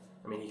 Yeah.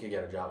 He could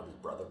get a job with his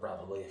brother,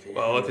 probably.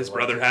 If his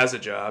brother has a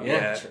job,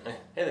 yeah.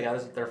 Hey, they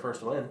got their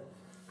first win.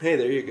 Hey,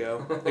 there you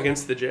go.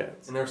 Against the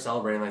Jets. And they were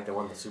celebrating like they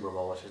won the Super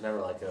Bowl, which is never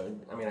like a...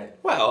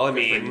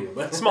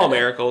 small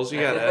miracles.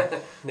 You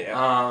gotta... Yeah.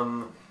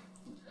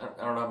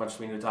 I don't know how much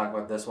we need to talk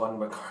about this one,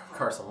 but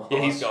Carson Walsh... Yeah,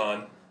 he's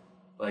gone.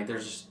 Like,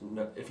 there's just...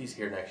 No, if he's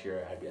here next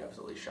year, I'd be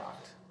absolutely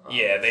shocked.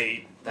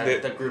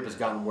 That group has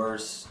gotten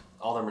worse.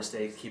 All their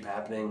mistakes keep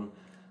happening.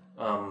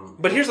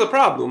 But here's the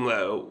problem,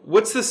 though.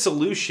 What's the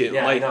solution?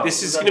 Yeah,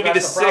 this is going to be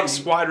the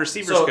sixth wide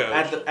receivers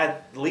coach.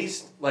 At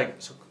least,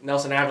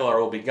 Nelson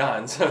Aguilar will be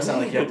gone, so it's not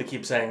like you have to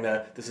keep saying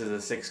that this is a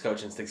sixth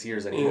coach in 6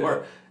 years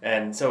anymore. Yeah.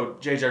 And so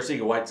J.J.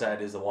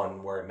 Arcega-Whiteside is the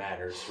one where it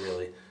matters,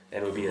 really,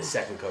 and it would be a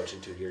second coach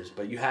in 2 years.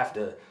 But you have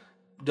to...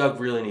 Doug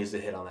really needs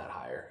to hit on that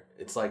hire.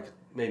 It's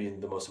maybe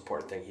the most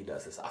important thing he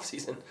does this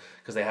offseason,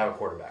 because they have a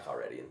quarterback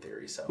already, in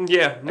theory. So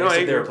yeah, no,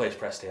 if they replace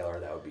Press Taylor,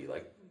 that would be,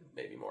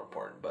 maybe more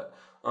important. But...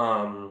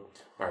 all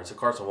right, so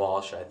Carson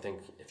Walsh, I think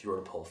if you were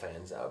to poll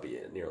fans, that would be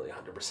nearly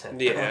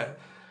 100%. Yeah.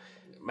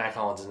 Matt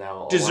Collins is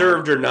now...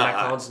 Deserved or not. Matt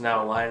Collins is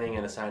now aligning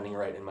and assigning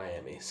right in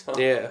Miami. So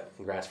yeah.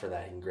 Congrats for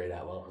that. He can grade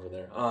out well over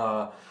there.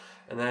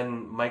 And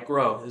then Mike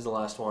Groh is the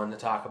last one to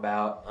talk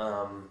about.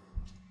 I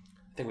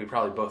think we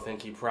probably both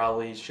think he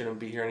probably shouldn't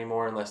be here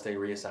anymore unless they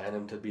reassign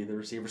him to be the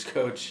receivers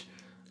coach.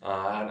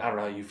 I don't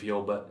know how you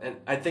feel, and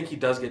I think he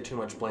does get too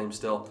much blame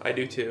still. I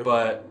do too.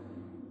 But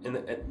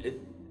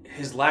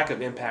his lack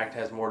of impact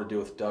has more to do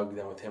with Doug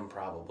than with him,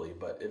 probably.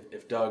 But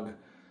if Doug,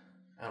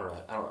 I don't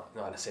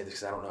know how to say this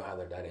because I don't know how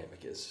their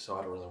dynamic is, so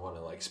I don't really want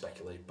to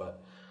speculate.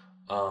 But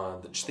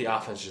just the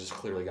offense has just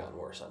clearly gotten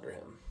worse under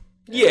him.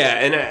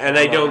 And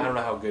I don't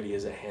know how good he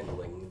is at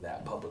handling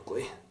that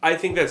publicly. I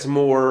think that's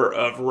more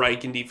of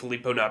Reich and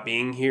DiFilippo not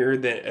being here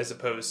as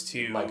opposed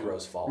to Mike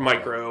Groh's fault.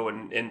 Mike Groh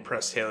and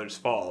Press Taylor's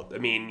fault. I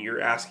mean,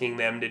 you're asking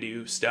them to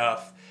do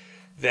stuff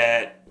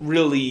that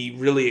really,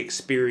 really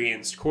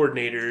experienced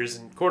coordinators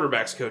and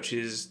quarterbacks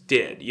coaches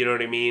did. You know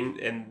what I mean?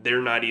 And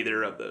they're not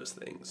either of those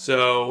things.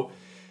 So,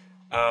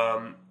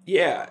 So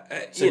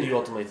do you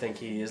ultimately think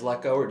he is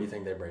let go, or do you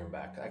think they bring him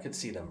back? I could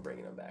see them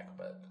bringing him back,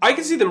 but... I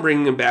could see them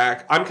bringing him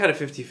back. I'm kind of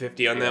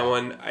 50-50 on that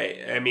one.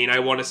 I mean, I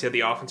want to see how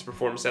the offense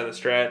performs down the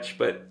stretch,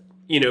 but,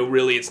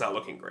 really it's not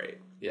looking great.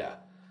 Yeah.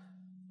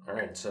 All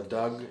right, so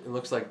Doug, it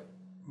looks like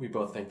we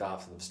both think the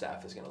offensive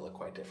staff is going to look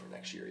quite different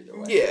next year either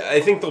way. Yeah, I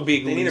think there'll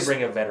be... They need to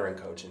bring a veteran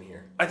coach in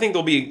here. I think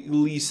there'll be at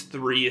least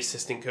 3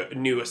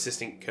 new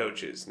assistant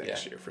coaches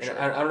next year, for sure.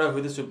 I don't know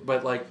who this would...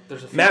 But,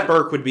 there's a few... Matt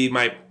Burke would be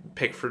my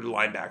pick for the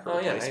linebacker replacement. Oh,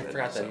 yeah, I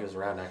forgot that he was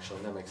around,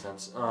 actually. That makes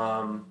sense.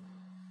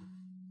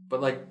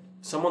 But,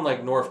 someone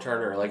like Norv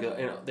Turner,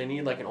 they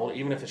need, an old...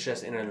 Even if it's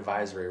just in an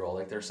advisory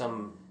role, there's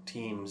some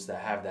teams that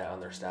have that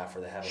on their staff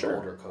where they have an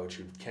older coach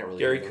who can't really...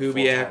 Gary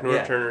Kubiak,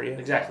 Norv Turner, yeah.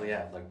 Exactly,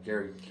 yeah.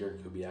 Gary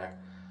Kubiak.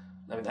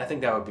 I mean, I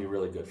think that would be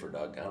really good for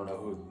Doug. I don't know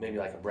who, maybe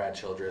a Brad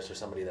Childress or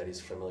somebody that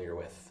he's familiar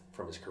with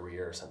from his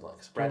career or something like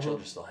that. Brad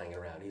Childress is still hanging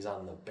around. He's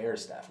on the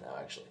Bears staff now,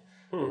 actually.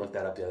 I looked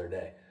that up the other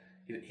day.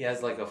 He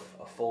has a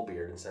full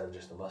beard instead of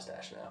just a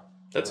mustache now.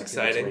 That's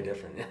exciting. Way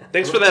different.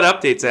 Thanks for that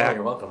update, Zach. Yeah,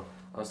 you're welcome.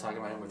 I was talking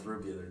about him with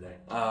Rube the other day.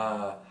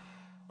 All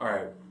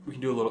right, we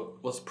can do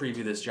let's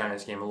preview this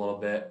Giants game a little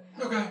bit.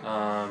 Okay.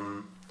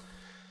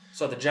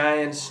 So the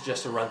Giants,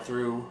 just to run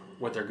through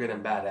what they're good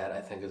and bad at,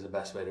 I think is the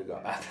best way to go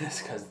about this,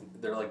 because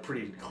they're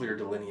pretty clear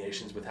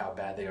delineations with how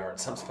bad they are at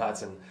some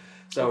spots. And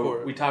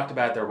so we talked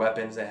about their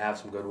weapons. They have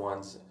some good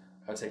ones.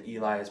 I would say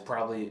Eli is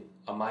probably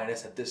a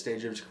minus at this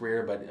stage of his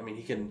career, but I mean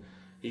he can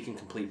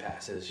complete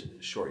passes,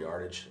 short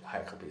yardage, high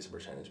completion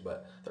percentage.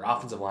 But their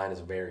offensive line is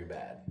very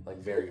bad,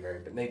 very, very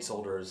bad. Nate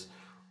Solder is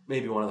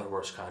maybe one of the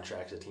worst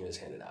contracts the team has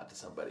handed out to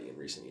somebody in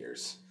recent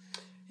years.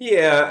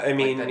 Yeah, I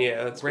mean,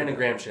 Brandon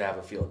Graham should have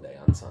a field day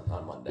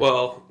on Monday.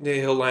 Well,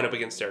 he'll line up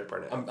against Derek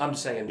Barnett. I'm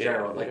just saying in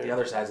general, the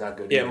other side's not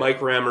good. Yeah, either.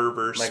 Mike Rammer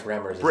versus... Mike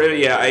Rammer.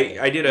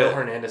 I did Will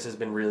Hernandez has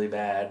been really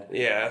bad.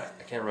 Yeah.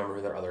 I can't remember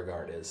who their other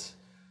guard is.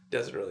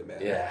 Doesn't really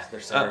matter. Yeah,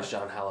 their center is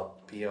John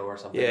Jalapeno or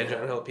something. Yeah,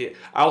 John Jalapeno.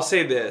 I'll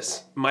say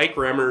this. Mike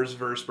Remmers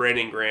versus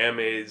Brandon Graham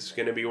is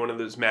going to be one of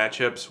those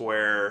matchups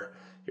where...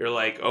 You're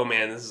like, oh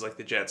man, this is like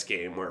the Jets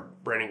game where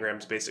Brandon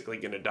Graham's basically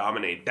going to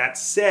dominate. That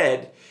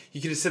said, you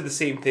could have said the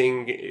same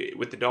thing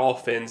with the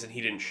Dolphins and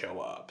he didn't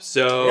show up.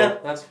 So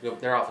yeah,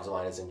 their offensive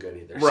line isn't good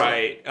either.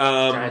 Right.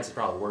 Giants is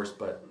probably worse,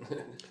 but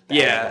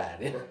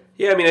bad.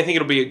 Yeah, I mean, I think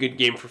it'll be a good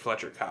game for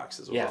Fletcher Cox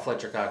as well. Yeah,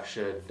 Fletcher Cox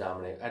should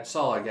dominate. I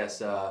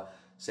guess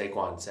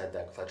Saquon said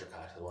that Fletcher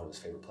Cox is one of his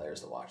favorite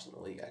players to watch in the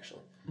league,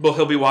 actually. Well,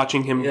 he'll be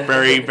watching him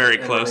very, very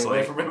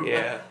closely.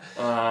 Yeah.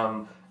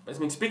 I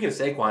mean, speaking of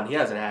Saquon, he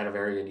hasn't had a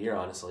very good year,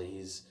 honestly.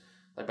 He's,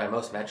 by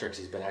most metrics,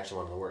 he's been actually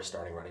one of the worst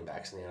starting running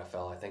backs in the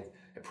NFL. I think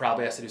it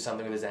probably has to do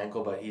something with his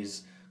ankle, but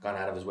he's gone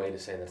out of his way to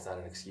say that's not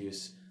an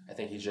excuse. I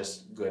think he's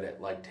just good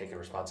at, taking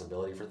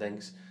responsibility for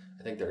things.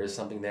 I think there is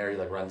something there. He,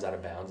 runs out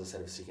of bounds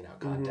instead of seeking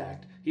out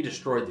contact. Mm-hmm. He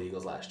destroyed the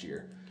Eagles last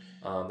year.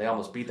 They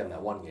almost beat them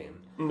that one game.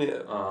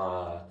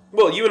 Yeah.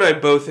 Well, you and I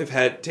both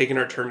have taken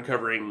our turn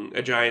covering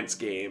a Giants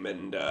game,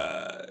 and,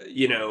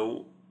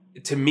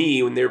 to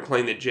me, when they were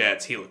playing the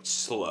Jets, he looked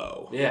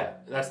slow. Yeah,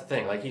 that's the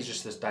thing. He's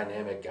just this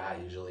dynamic guy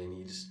usually, and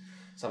he just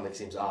something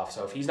seems off.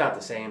 So if he's not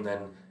the same,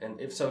 then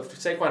if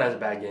Saquon has a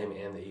bad game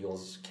and the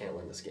Eagles can't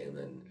win this game,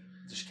 then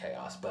it's just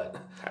chaos. But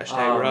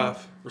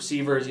rough.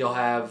 Receivers, you'll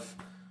have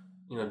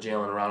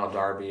Jalen, Ronald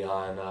Darby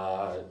on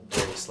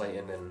Jerry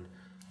Slayton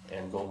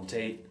and Golden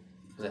Tate,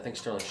 because I think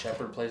Sterling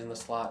Shepard plays in the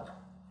slot.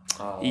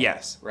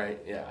 Yes. Right.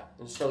 Yeah.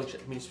 And Sterling,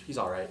 he's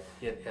all right.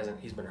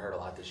 He's been hurt a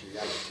lot this year. He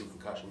got 2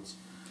 concussions.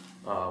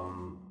 A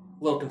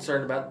little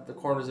concerned about the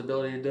corner's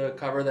ability to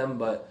cover them,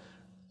 but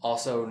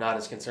also not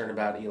as concerned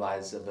about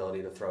Eli's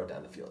ability to throw it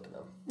down the field to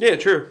them. Yeah,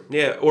 true.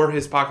 Yeah, or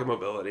his pocket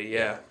mobility.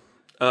 Yeah.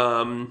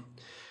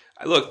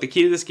 Look, the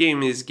key to this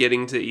game is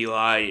getting to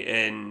Eli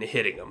and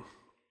hitting him.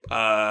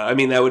 That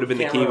would have been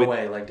the key with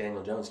away like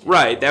Daniel Jones.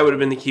 Right, that would have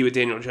been the key with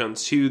Daniel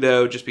Jones too,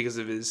 though, just because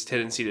of his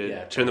tendency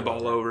to turn the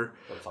ball over.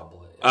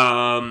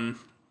 I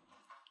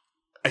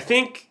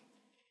think,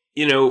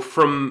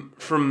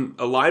 from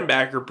a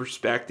linebacker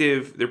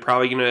perspective, they're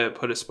probably going to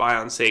put a spy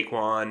on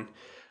Saquon.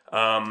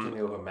 Can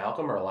you go with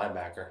Malcolm or a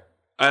linebacker?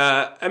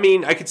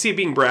 I could see it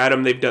being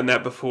Bradham. They've done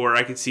that before.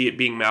 I could see it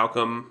being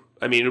Malcolm.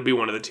 It'll be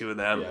one of the two of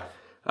them. Yeah.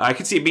 I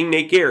could see it being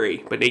Nate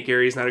Gary, but Nate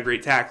Gary is not a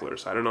great tackler,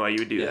 so I don't know why you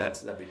would do that.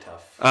 That'd be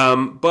tough.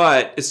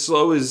 But as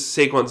slow as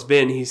Saquon's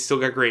been, he's still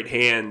got great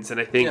hands, and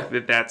I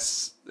think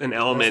that's an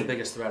element. That's the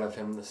biggest threat of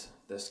him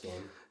this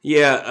game.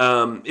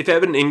 Yeah, if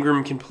Evan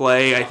Ingram can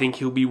play, I think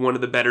he'll be one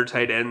of the better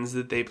tight ends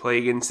that they play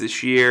against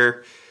this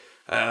year.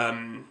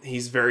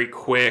 He's very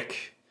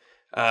quick.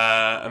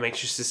 I'm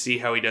anxious to see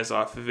how he does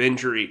off of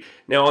injury.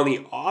 Now, on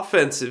the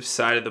offensive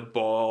side of the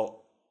ball,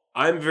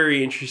 I'm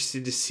very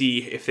interested to see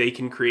if they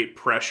can create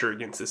pressure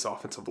against this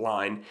offensive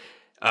line.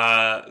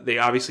 They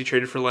obviously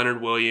traded for Leonard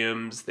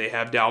Williams. They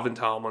have Dalvin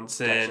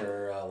Tomlinson.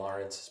 Dexter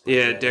Lawrence.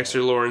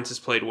 Dexter Lawrence has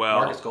played well.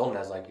 Marcus Golden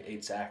has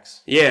 8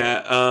 sacks.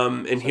 Yeah,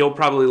 and he'll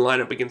probably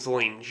line up against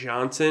Lane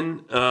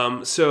Johnson.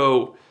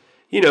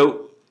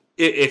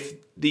 If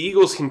the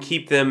Eagles can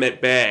keep them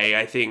at bay,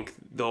 I think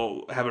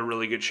they'll have a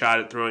really good shot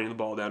at throwing the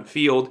ball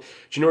downfield.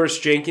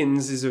 Janoris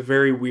Jenkins is a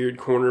very weird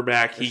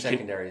cornerback. Their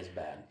secondary is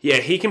bad. Yeah,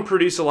 he can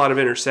produce a lot of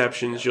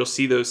interceptions. You'll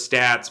see those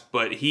stats,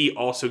 but he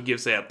also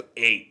gives up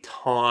a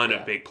ton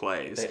of big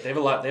plays. They have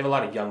a lot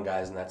of young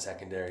guys in that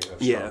secondary.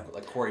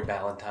 Like Corey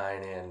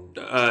Ballantyne and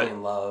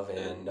Julian Love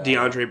and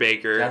DeAndre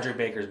Baker. DeAndre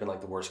Baker's been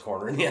the worst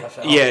corner in the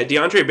NFL. Yeah,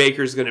 DeAndre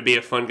Baker's going to be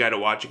a fun guy to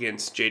watch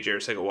against J.J.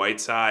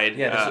 Arcega-Whiteside.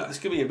 Yeah, this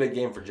could be a big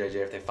game for J.J.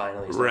 if they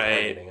finally start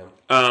targeting him.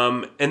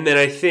 And then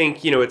I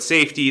think, at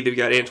safety, they've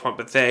got Antoine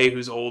Bethea,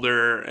 who's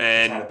older.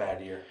 And he's had a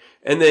bad year.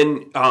 And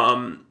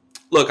then...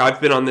 Look,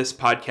 I've been on this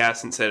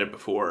podcast and said it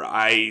before.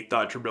 I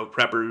thought Jabril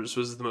Peppers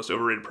was the most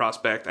overrated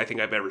prospect I think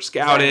I've ever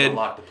scouted. He's not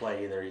locked to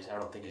play either. I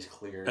don't think he's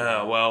cleared.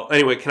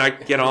 Anyway, can I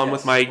get on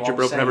with my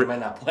Jabril Peppers? He might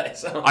not play,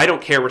 so. I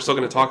don't care. We're still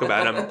going to talk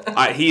about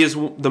him. He is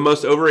the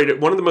most overrated.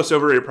 One of the most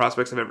overrated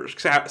prospects I've ever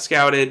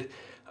scouted.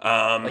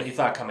 You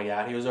thought coming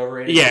out he was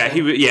overrated?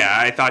 Yeah,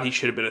 I thought he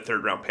should have been a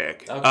 3rd-round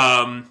pick.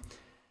 Okay.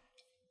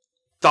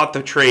 Thought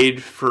the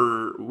trade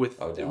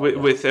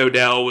with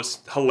Odell was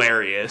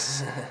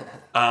hilarious.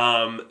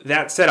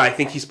 That said, I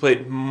think he's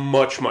played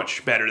much,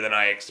 much better than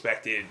I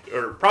expected,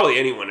 or probably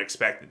anyone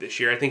expected this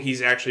year. I think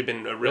he's actually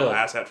been a real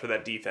asset for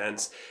that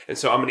defense, and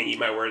so I'm going to eat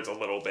my words a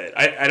little bit.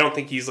 I don't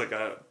think he's like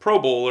a Pro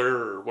Bowler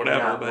or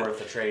whatever. Not worth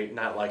the trade.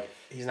 Not like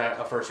he's not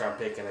a 1st-round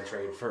pick in a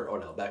trade for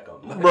Odell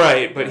Beckham.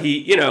 Right, but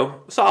he,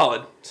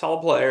 solid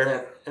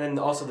player. And then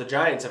also the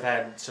Giants have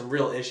had some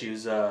real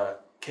issues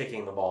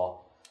kicking the ball.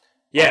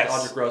 Yes,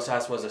 Aldrick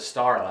Rosas was a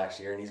star last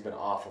year, and he's been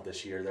awful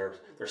this year.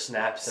 Their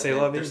snaps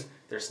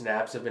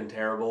have been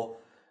terrible.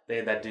 They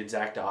had that dude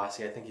Zach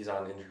Dawsey. I think he's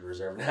on injured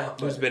reserve now.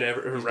 Who's been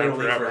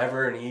around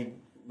forever, and he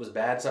was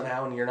bad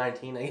somehow in year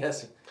 19. I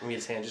guess.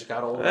 His hand just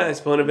got old. He's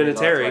pulling a bit of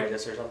Terry or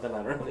something.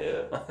 I don't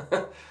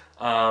know.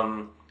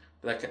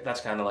 Yeah.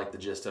 That's kind of like the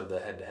gist of the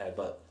head-to-head.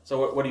 But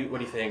so what do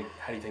you think?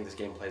 How do you think this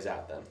game plays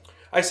out then?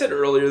 I said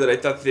earlier that I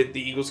thought that the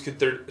Eagles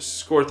could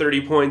score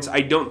 30 points.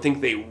 I don't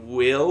think they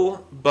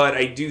will, but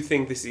I do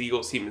think this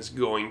Eagles team is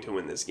going to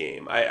win this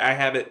game. I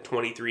have it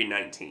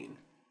 23-19.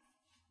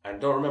 I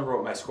don't remember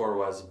what my score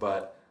was,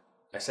 but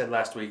I said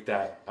last week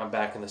that I'm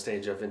back in the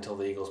stage of until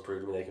the Eagles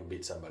prove to me they can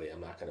beat somebody, I'm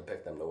not going to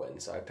pick them to win.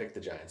 So I picked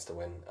the Giants to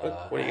win.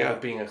 What do you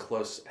got? Being a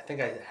close, I think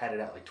I had it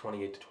at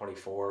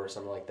 28-24 or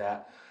something like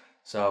that.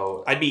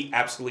 So I'd be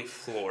absolutely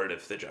floored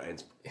if the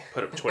Giants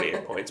put up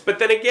 28 points. But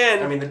then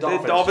again, the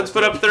Dolphins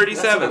put up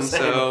 37.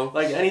 So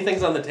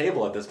anything's on the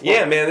table at this point.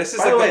 Yeah, man, this is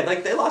By the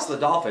way, they lost to the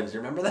Dolphins. You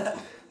remember that?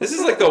 This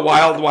is like the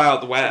wild,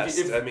 wild west.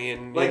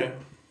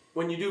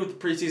 When you do the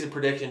preseason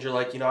predictions, you're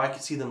I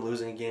could see them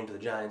losing a game to the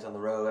Giants on the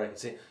road. I could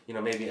see,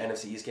 maybe an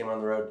NFC East game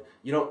on the road.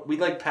 We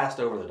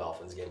passed over the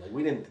Dolphins game.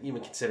 We didn't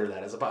even consider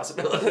that as a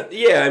possibility.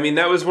 Yeah,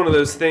 that was one of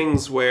those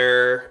things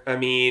where,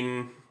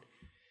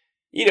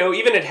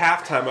 even at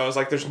halftime, I was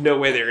like, there's no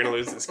way they're going to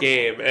lose this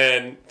game.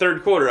 And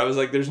 3rd quarter, I was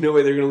like, there's no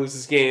way they're going to lose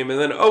this game. And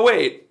then,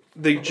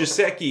 the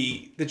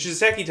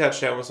Gesicki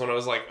touchdown was when I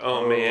was like,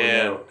 oh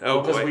man.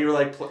 Because we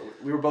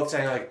were both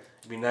saying,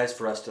 It'd be nice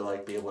for us to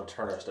like be able to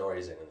turn our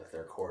stories in the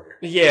third quarter.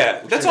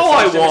 Yeah, that's all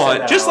I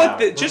want. Just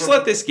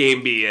let this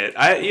game be it.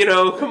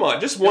 Come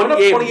on, just one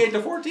game.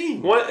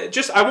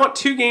 28-14. I want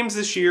 2 games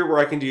this year where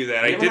I can do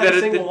that. I did that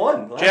at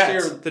the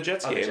Jets. The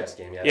Jets game. The Jets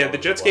game. Yeah, the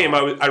Jets game.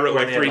 I wrote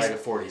like 3. Like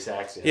 40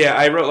 sacks. Yeah,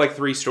 I wrote like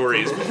 3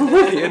 stories before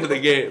the end of the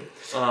game.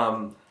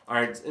 All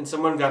right, and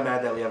someone got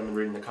mad that we haven't been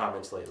reading the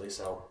comments lately,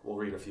 so we'll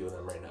read a few of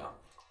them right now.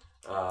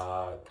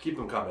 Keep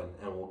them coming,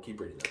 and we'll keep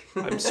reading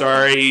them. I'm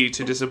sorry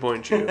to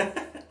disappoint you.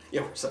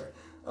 Yeah, we're sorry.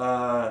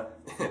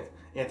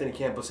 Anthony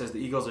Campos says the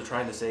Eagles are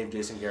trying to save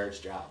Jason Garrett's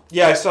job.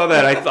 Yeah, I saw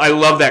that. I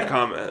love that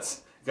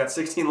comment. Got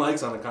 16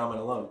 likes on the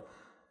comment alone.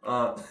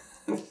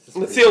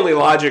 That's the only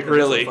logic,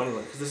 really.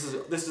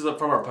 This is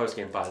from our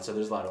post-game pod, so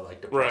there's a lot of like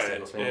depressed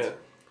Eagles fans. Yeah.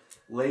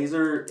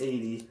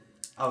 Laser80.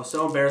 I was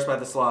so embarrassed by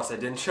this loss, I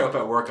didn't show up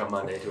at work on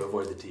Monday to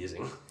avoid the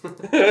teasing.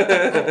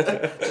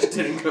 Just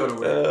didn't go to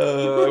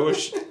work.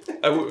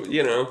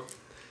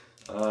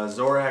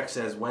 Zorak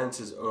says Wentz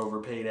is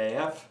overpaid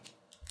AF.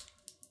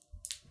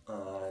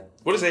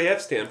 What does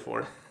AF stand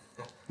for?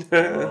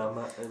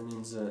 It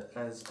means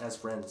as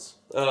friends.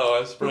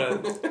 Oh, as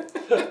friends.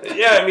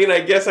 Yeah, I mean, I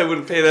guess I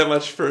wouldn't pay that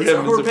much for him. He's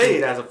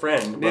overpaid as a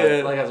friend,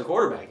 but like as a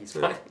quarterback, he's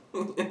fine.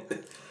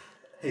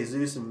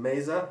 Jesus and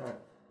Meza.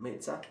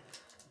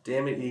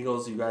 Damn it,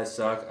 Eagles, you guys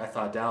suck. I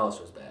thought Dallas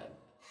was bad.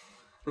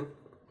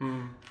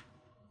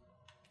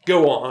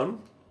 Go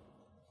on.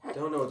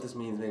 Don't know what this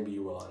means. Maybe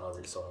you will, and I'll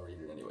read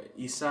it anyway.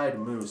 Eastside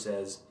Moo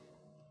says,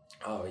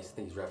 I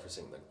think he's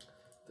referencing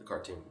the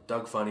cartoon.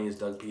 Doug Funny is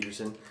Doug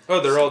Peterson. Oh,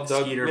 they're all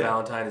Doug. Skeeter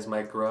Valentine is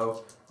Mike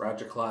Groh.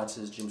 Roger Klotz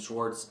is Jim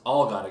Schwartz.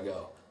 All gotta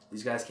go.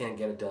 These guys can't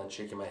get it done.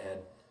 Shaking my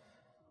head.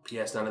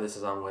 P.S. None of this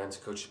is on Wentz.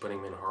 Coach is putting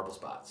him in horrible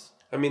spots.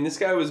 I mean, this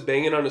guy was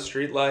banging on a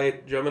street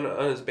light, drumming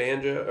on his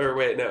banjo. Or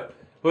wait, no.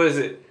 What is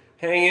it?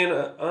 Hanging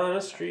on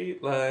a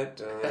street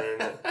light.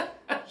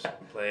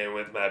 Playing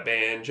with my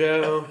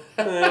banjo.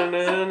 You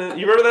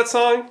remember that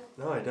song?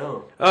 No, I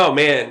don't. Oh,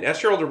 man.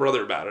 Ask your older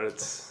brother about it.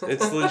 It's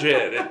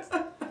legit.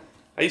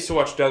 I used to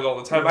watch Doug all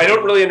the time. I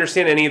don't really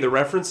understand any of the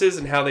references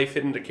and how they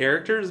fit into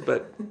characters,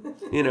 but,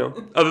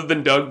 other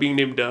than Doug being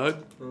named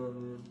Doug.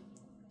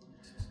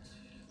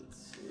 Let's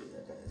see.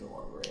 Okay, it's a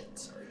long rant.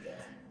 Sorry, guy.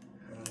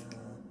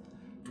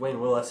 Dwayne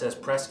Willett says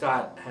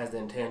Prescott has the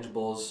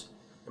intangibles,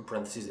 in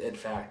parentheses, it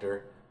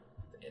factor,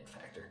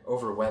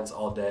 over Wentz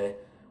all day.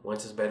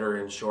 Wentz is better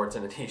in shorts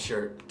and a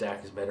t-shirt.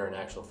 Dak is better in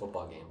actual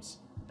football games.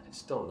 I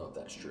still don't know if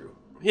that's true.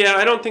 Yeah,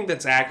 I don't think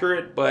that's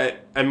accurate,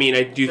 but I mean,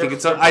 I do think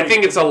it's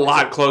a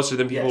lot closer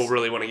than people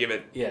really want to give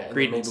it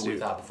credence to. Maybe we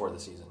thought before the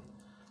season.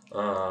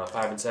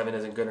 5-7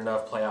 isn't good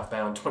enough. Playoff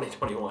bound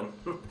 2021.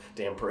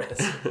 Damn Perez.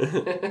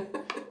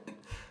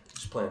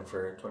 Just playing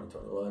for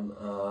 2021.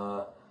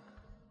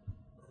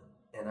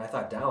 And I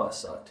thought Dallas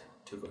sucked.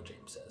 Tuco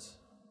James says.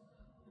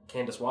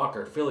 Candace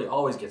Walker. Philly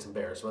always gets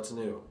embarrassed. What's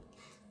new?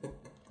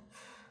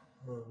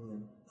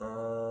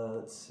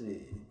 Let's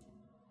see.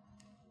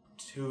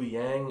 Tu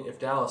Yang, if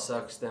Dallas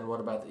sucks, then what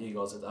about the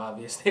Eagles? It's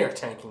obvious they are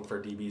tanking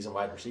for DBs and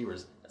wide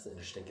receivers. That's an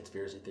interesting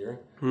conspiracy theory.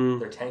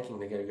 They're tanking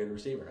to get a good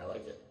receiver. I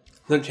like it.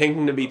 They're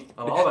tanking to be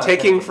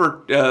taking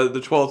for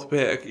the 12th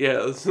pick.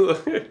 Yeah. This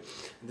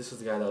was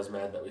the guy that was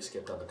mad that we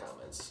skipped on the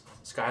comments.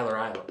 Skylar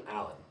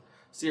Allen.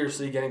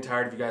 Seriously, getting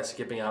tired of you guys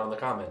skipping out on the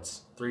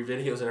comments. 3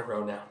 videos in a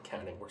row now.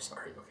 Counting. We're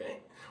sorry, okay?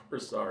 We're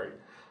sorry.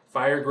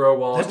 Fire Grow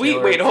Walls.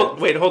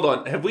 Hold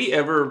on. Have we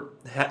ever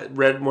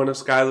read one of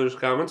Skylar's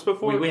comments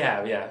before? We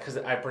have, yeah, because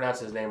I pronounced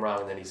his name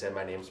wrong, and then he said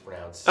my name's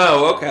pronounced.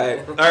 Oh,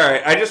 okay. All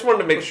right. I just wanted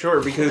to make sure,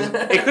 because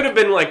it could have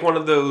been like one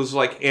of those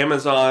like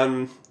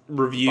Amazon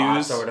reviews.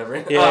 Bots or whatever.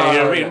 Yeah, you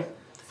know what I mean?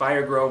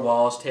 Fire Grow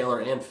Walls, Taylor,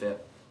 and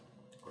Fit.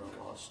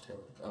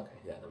 Okay,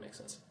 yeah, that makes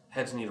sense.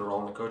 Heads need a role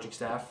in the coaching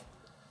staff.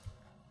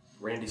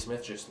 Randy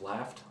Smith just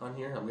laughed on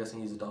here. I'm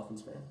guessing he's a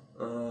Dolphins fan.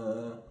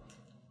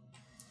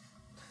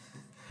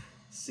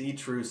 C.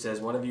 True says,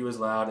 one of you is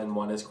loud and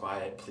one is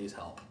quiet. Please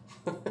help.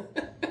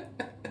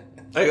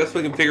 I guess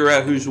we can figure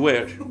out who's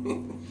which. I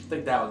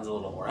think that one's a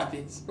little more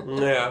obvious.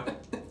 Yeah.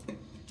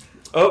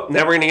 Oh,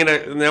 now we're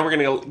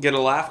gonna get a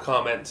laugh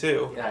comment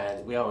too.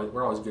 Yeah,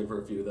 we're always good for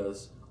a few of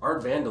those.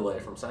 Art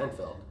Vandelay from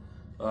Seinfeld.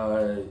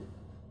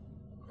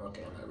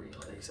 Okay, I'm not reading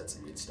it. He said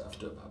some good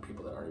stuff about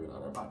people that aren't even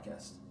on our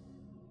podcast.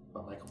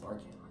 About Michael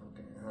Barkan.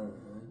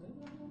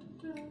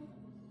 Okay.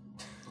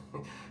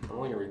 I'm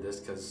only gonna read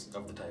this because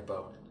of the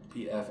typo.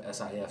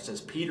 PFSIF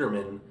says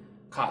Peterman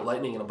caught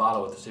lightning in a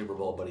bottle with the Super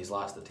Bowl, but he's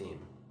lost the team.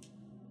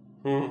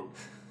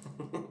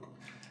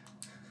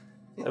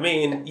 I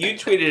mean, you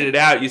tweeted it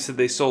out. You said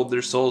they sold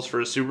their souls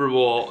for a Super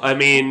Bowl. I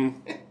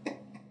mean...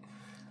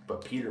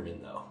 But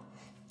Peterman, though.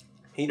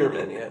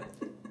 Peterman, yeah. All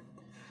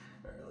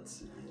right, let's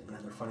see. Any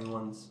other funny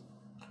ones?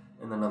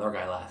 And another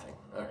guy laughing.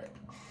 All right.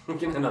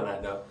 Getting into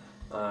that note.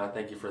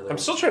 Thank you for the... I'm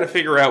still trying to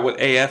figure out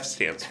what AF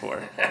stands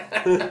for.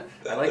 I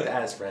like the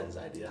as friends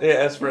idea. Yeah,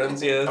 as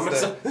friends, yeah.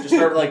 Just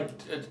start, like,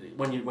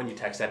 when you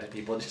text that to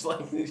people, just,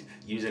 like,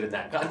 use it in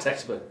that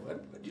context. But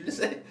what did you just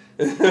say?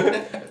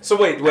 So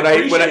wait, would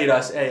appreciate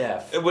us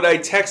AF. Would I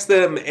text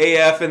them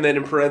AF and then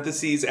in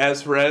parentheses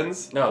as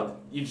friends? No,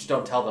 you just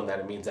don't tell them that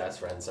it means as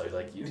friends. So,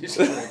 like, you just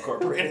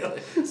incorporate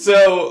it.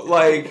 So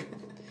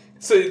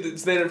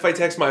then if I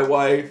text my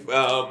wife,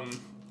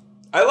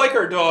 I like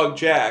our dog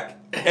Jack.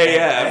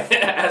 AF.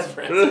 As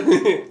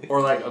friends.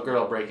 Or like a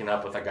girl breaking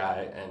up with a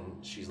guy and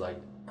she's like,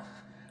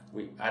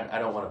 I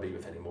don't want to be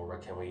with anymore,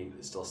 but can we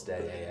still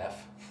stay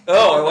AF?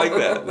 Oh, I like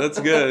that. That's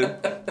good.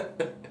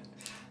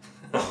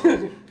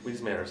 We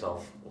just made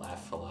ourselves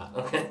laugh a lot.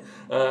 Okay.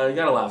 You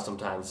gotta laugh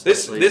sometimes.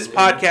 This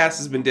podcast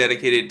has been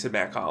dedicated to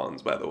Matt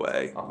Collins, by the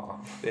way. Aw.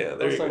 Yeah,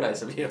 that's so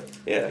nice of you.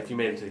 Yeah. If you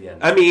made it to the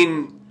end. I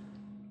mean,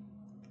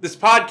 this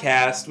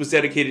podcast was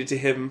dedicated to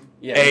him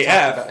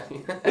AF.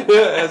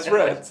 As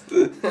friends.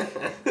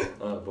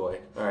 Oh, boy.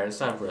 All right, it's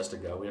time for us to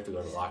go. We have to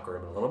go to the locker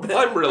room in a little bit.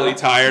 I'm really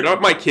tired.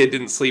 My kid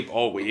didn't sleep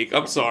all week.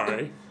 I'm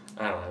sorry.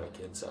 I don't have a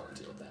kid, so I'll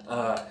deal with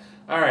that.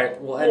 All right,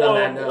 we'll end on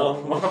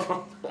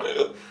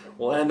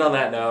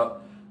that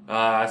note.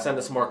 Send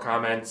us more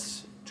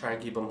comments. Try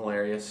and keep them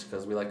hilarious,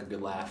 because we like a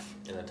good laugh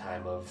in a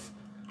time of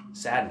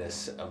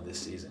sadness of this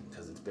season,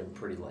 because it's been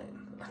pretty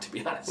lame, to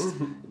be honest.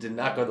 It did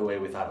not go the way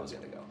we thought it was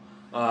going to go.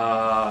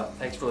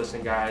 Thanks for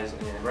listening, guys,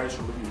 and write us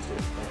some reviews too.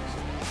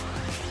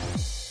 Thanks.